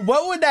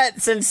 What would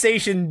that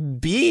sensation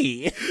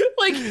be?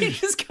 He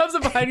just comes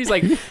up behind you, he's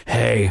like,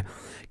 hey,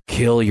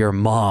 kill your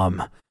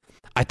mom.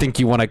 I think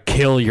you want to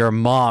kill your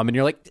mom. And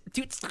you're like,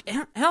 dude,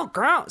 hell,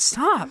 girl,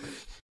 stop.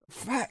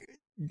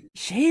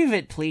 Shave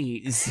it,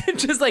 please.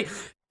 Just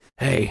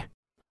hey,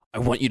 I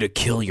want you to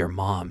kill your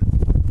mom.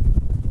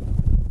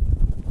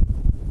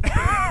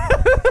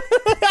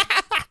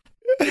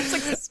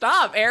 It's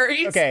stop,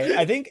 Ares. Okay,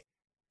 I think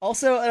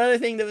also another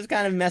thing that was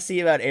kind of messy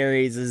about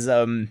Ares is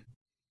Ares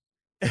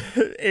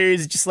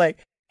is just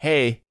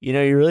hey, you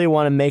really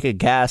want to make a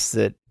gas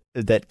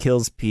that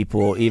kills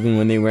people even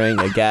when they're wearing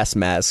a gas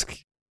mask,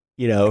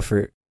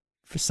 for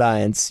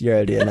science. Your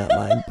idea, not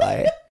mine.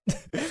 Bye.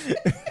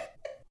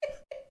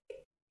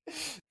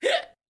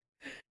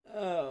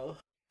 Oh.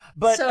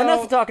 But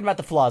enough of talking about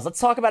the flaws. Let's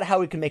talk about how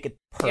we can make it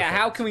perfect. Yeah,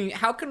 how can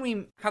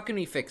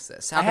we fix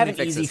this? I have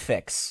an easy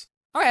fix.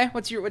 Okay,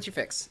 what's your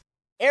fix?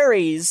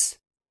 Ares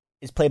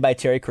is played by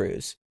Terry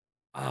Crews.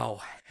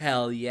 Oh,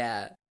 hell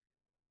yeah.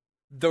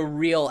 The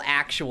real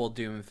actual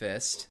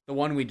Doomfist. The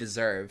one we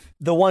deserve.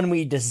 The one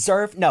we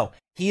deserve? No,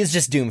 he is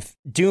just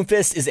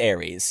Doomfist is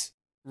Ares.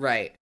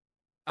 Right.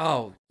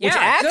 Oh, yeah. Which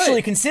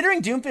actually, good.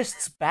 considering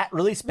Doomfist's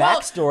release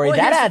backstory,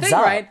 that adds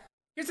up. Right?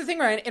 Here's the thing,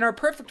 Ryan. In our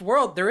perfect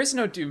world, there is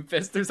no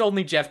Doomfist. There's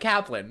only Jeff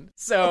Kaplan.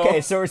 So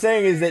Okay, so what we're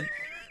saying is that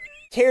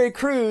Terry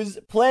Crews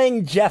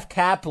playing Jeff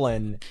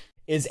Kaplan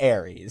is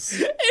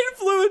Ares.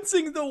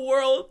 influencing the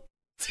world.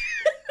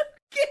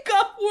 Kick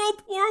off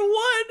World War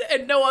I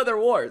and no other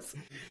wars.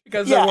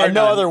 Because there were and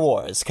no none. other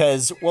wars,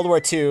 because World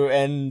War II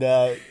and,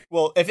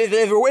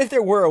 if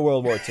there were a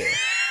World War II,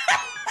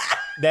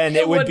 then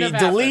it would be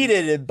wouldn't have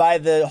deleted by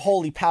the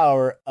holy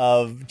power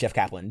of Jeff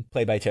Kaplan,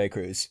 played by Terry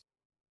Crews.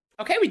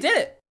 Okay, we did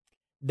it.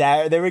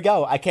 There we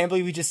go. I can't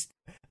believe we just...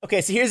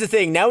 Okay, so here's the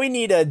thing. Now we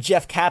need a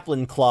Jeff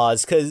Kaplan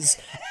clause, because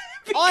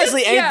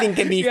honestly, anything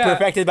can be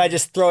perfected by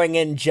just throwing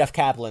in Jeff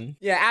Kaplan.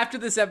 Yeah, after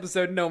this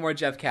episode, no more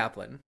Jeff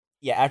Kaplan.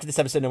 Yeah, after this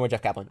episode, no more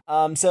Jeff Kaplan.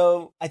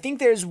 So I think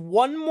there's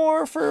one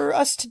more for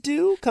us to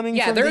do coming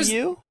from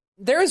you.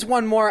 There is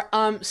one more.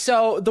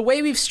 So the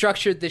way we've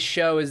structured this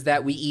show is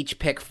that we each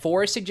pick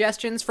 4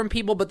 suggestions from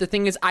people, but the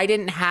thing is, I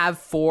didn't have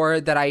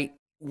 4 that I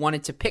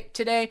wanted to pick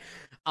today.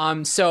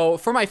 So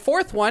for my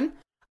 4th one,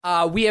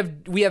 we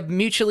have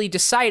mutually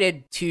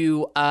decided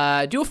to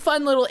do a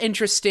fun little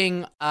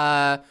interesting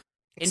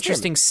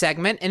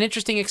segment, an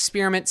interesting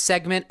experiment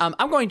segment.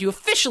 I'm going to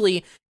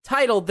officially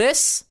title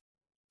this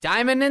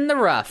Diamond in the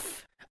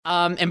Rough.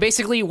 And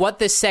basically what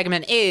this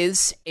segment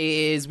is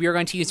we are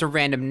going to use a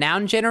random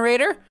noun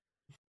generator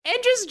and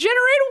just generate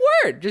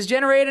a word, just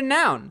generate a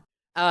noun.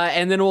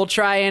 And then we'll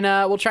try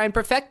and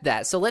perfect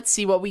that. So let's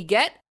see what we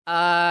get.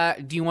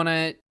 Do you want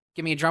to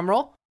give me a drum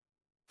roll?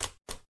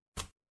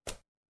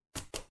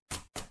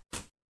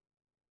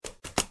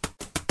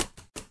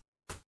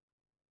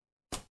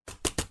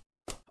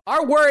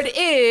 Our word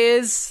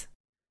is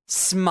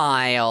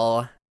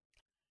smile.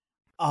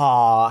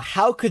 Aw,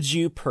 how could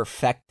you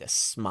perfect a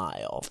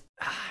smile?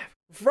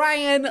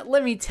 Ryan,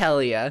 let me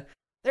tell you,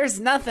 there's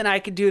nothing I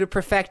could do to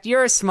perfect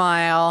your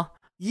smile.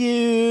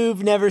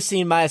 You've never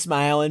seen my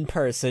smile in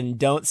person.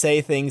 Don't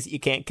say things you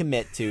can't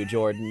commit to,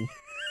 Jordan.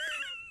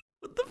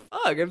 What the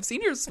fuck? I've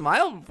seen your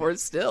smile before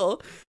still.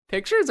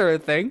 Pictures are a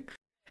thing.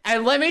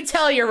 And let me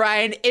tell you,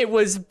 Ryan, it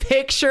was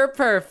picture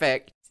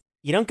perfect.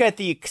 You don't get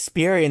the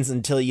experience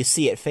until you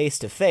see it face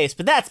to face,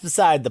 but that's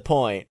beside the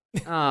point.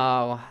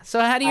 Oh,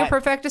 so how do you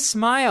perfect a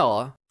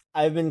smile?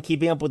 I've been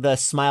keeping up with the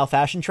smile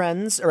fashion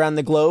trends around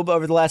the globe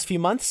over the last few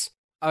months.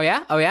 Oh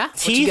yeah? What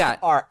Teeth you got?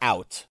 are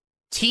out.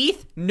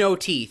 Teeth? No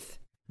teeth.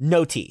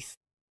 No teeth.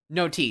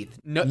 No teeth.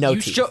 No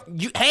teeth.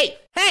 Hey!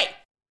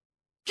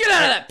 Get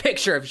out of that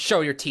picture and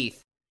show your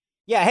teeth.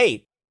 Yeah,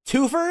 hey,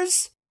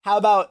 twofers? How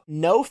about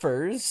no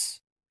furs?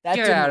 That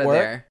Get didn't out of work.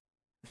 there.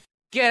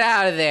 Get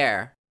out of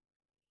there.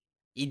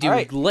 You do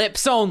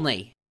lips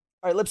only.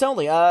 All right, lips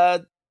only. I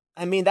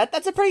mean,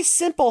 that's a pretty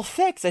simple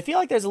fix. I feel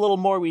like there's a little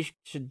more we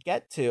should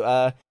get to.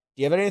 Do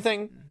you have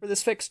anything for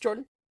this fix,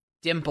 Jordan?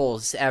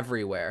 Dimples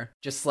everywhere.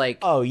 Just like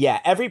oh yeah,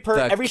 every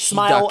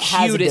smile the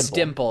has a cutest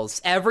dimple.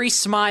 dimples. Every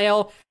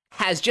smile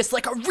has just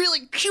like a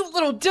really cute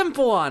little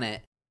dimple on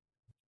it.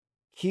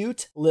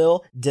 Cute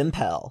lil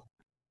dimple.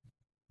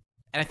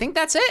 And I think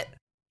that's it.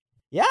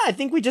 Yeah, I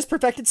think we just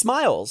perfected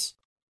smiles.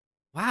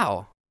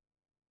 Wow.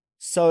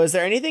 So is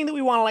there anything that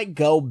we want to like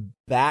go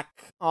back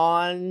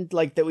on,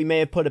 like that we may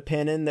have put a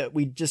pin in that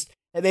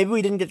maybe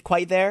we didn't get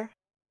quite there?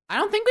 I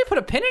don't think we put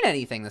a pin in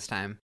anything this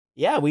time.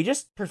 Yeah, we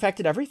just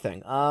perfected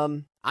everything.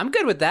 I'm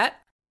good with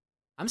that.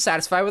 I'm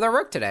satisfied with our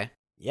work today.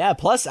 Yeah,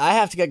 plus I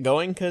have to get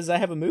going because I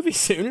have a movie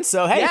soon,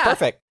 so hey, Yeah.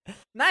 perfect.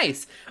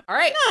 Nice. All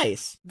right.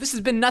 Nice. This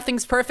has been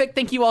Nothing's Perfect.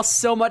 Thank you all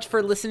so much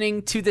for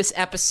listening to this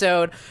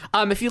episode.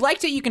 If you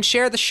liked it, you can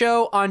share the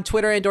show on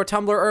Twitter and or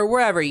Tumblr or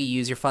wherever you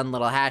use your fun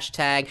little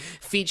hashtag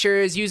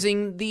features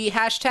using the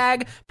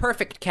hashtag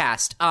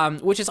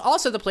PerfectCast, which is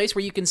also the place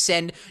where you can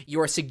send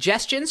your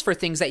suggestions for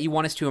things that you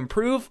want us to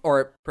improve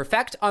or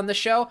perfect on the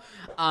show.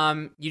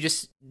 You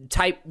just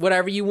type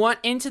whatever you want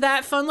into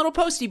that fun little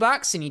posty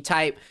box, and you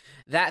type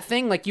that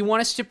thing like you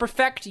want us to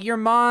perfect your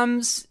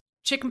mom's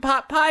chicken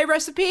pot pie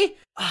recipe.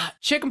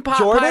 Chicken pot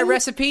Jordan? pie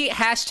recipe,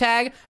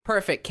 hashtag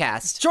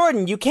PerfectCast.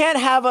 Jordan, you can't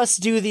have us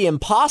do the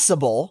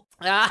impossible.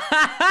 We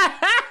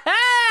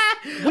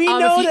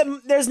know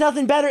that there's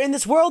nothing better in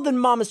this world than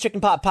Mama's chicken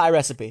pot pie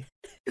recipe.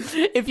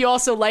 If you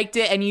also liked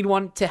it and you'd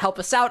want to help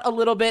us out a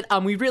little bit,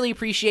 we really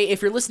appreciate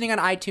if you're listening on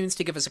iTunes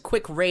to give us a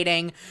quick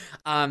rating.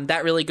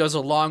 That really goes a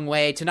long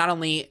way to not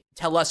only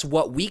tell us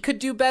what we could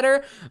do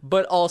better,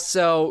 but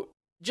also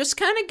just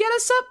kind of get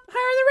us up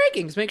higher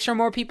in the rankings, make sure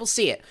more people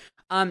see it.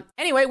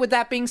 Anyway, with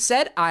that being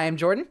said, I am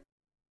Jordan.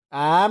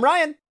 I'm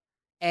Ryan.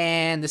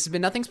 And this has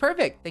been Nothing's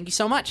Perfect. Thank you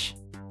so much.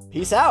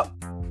 Peace out.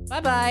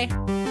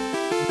 Bye-bye.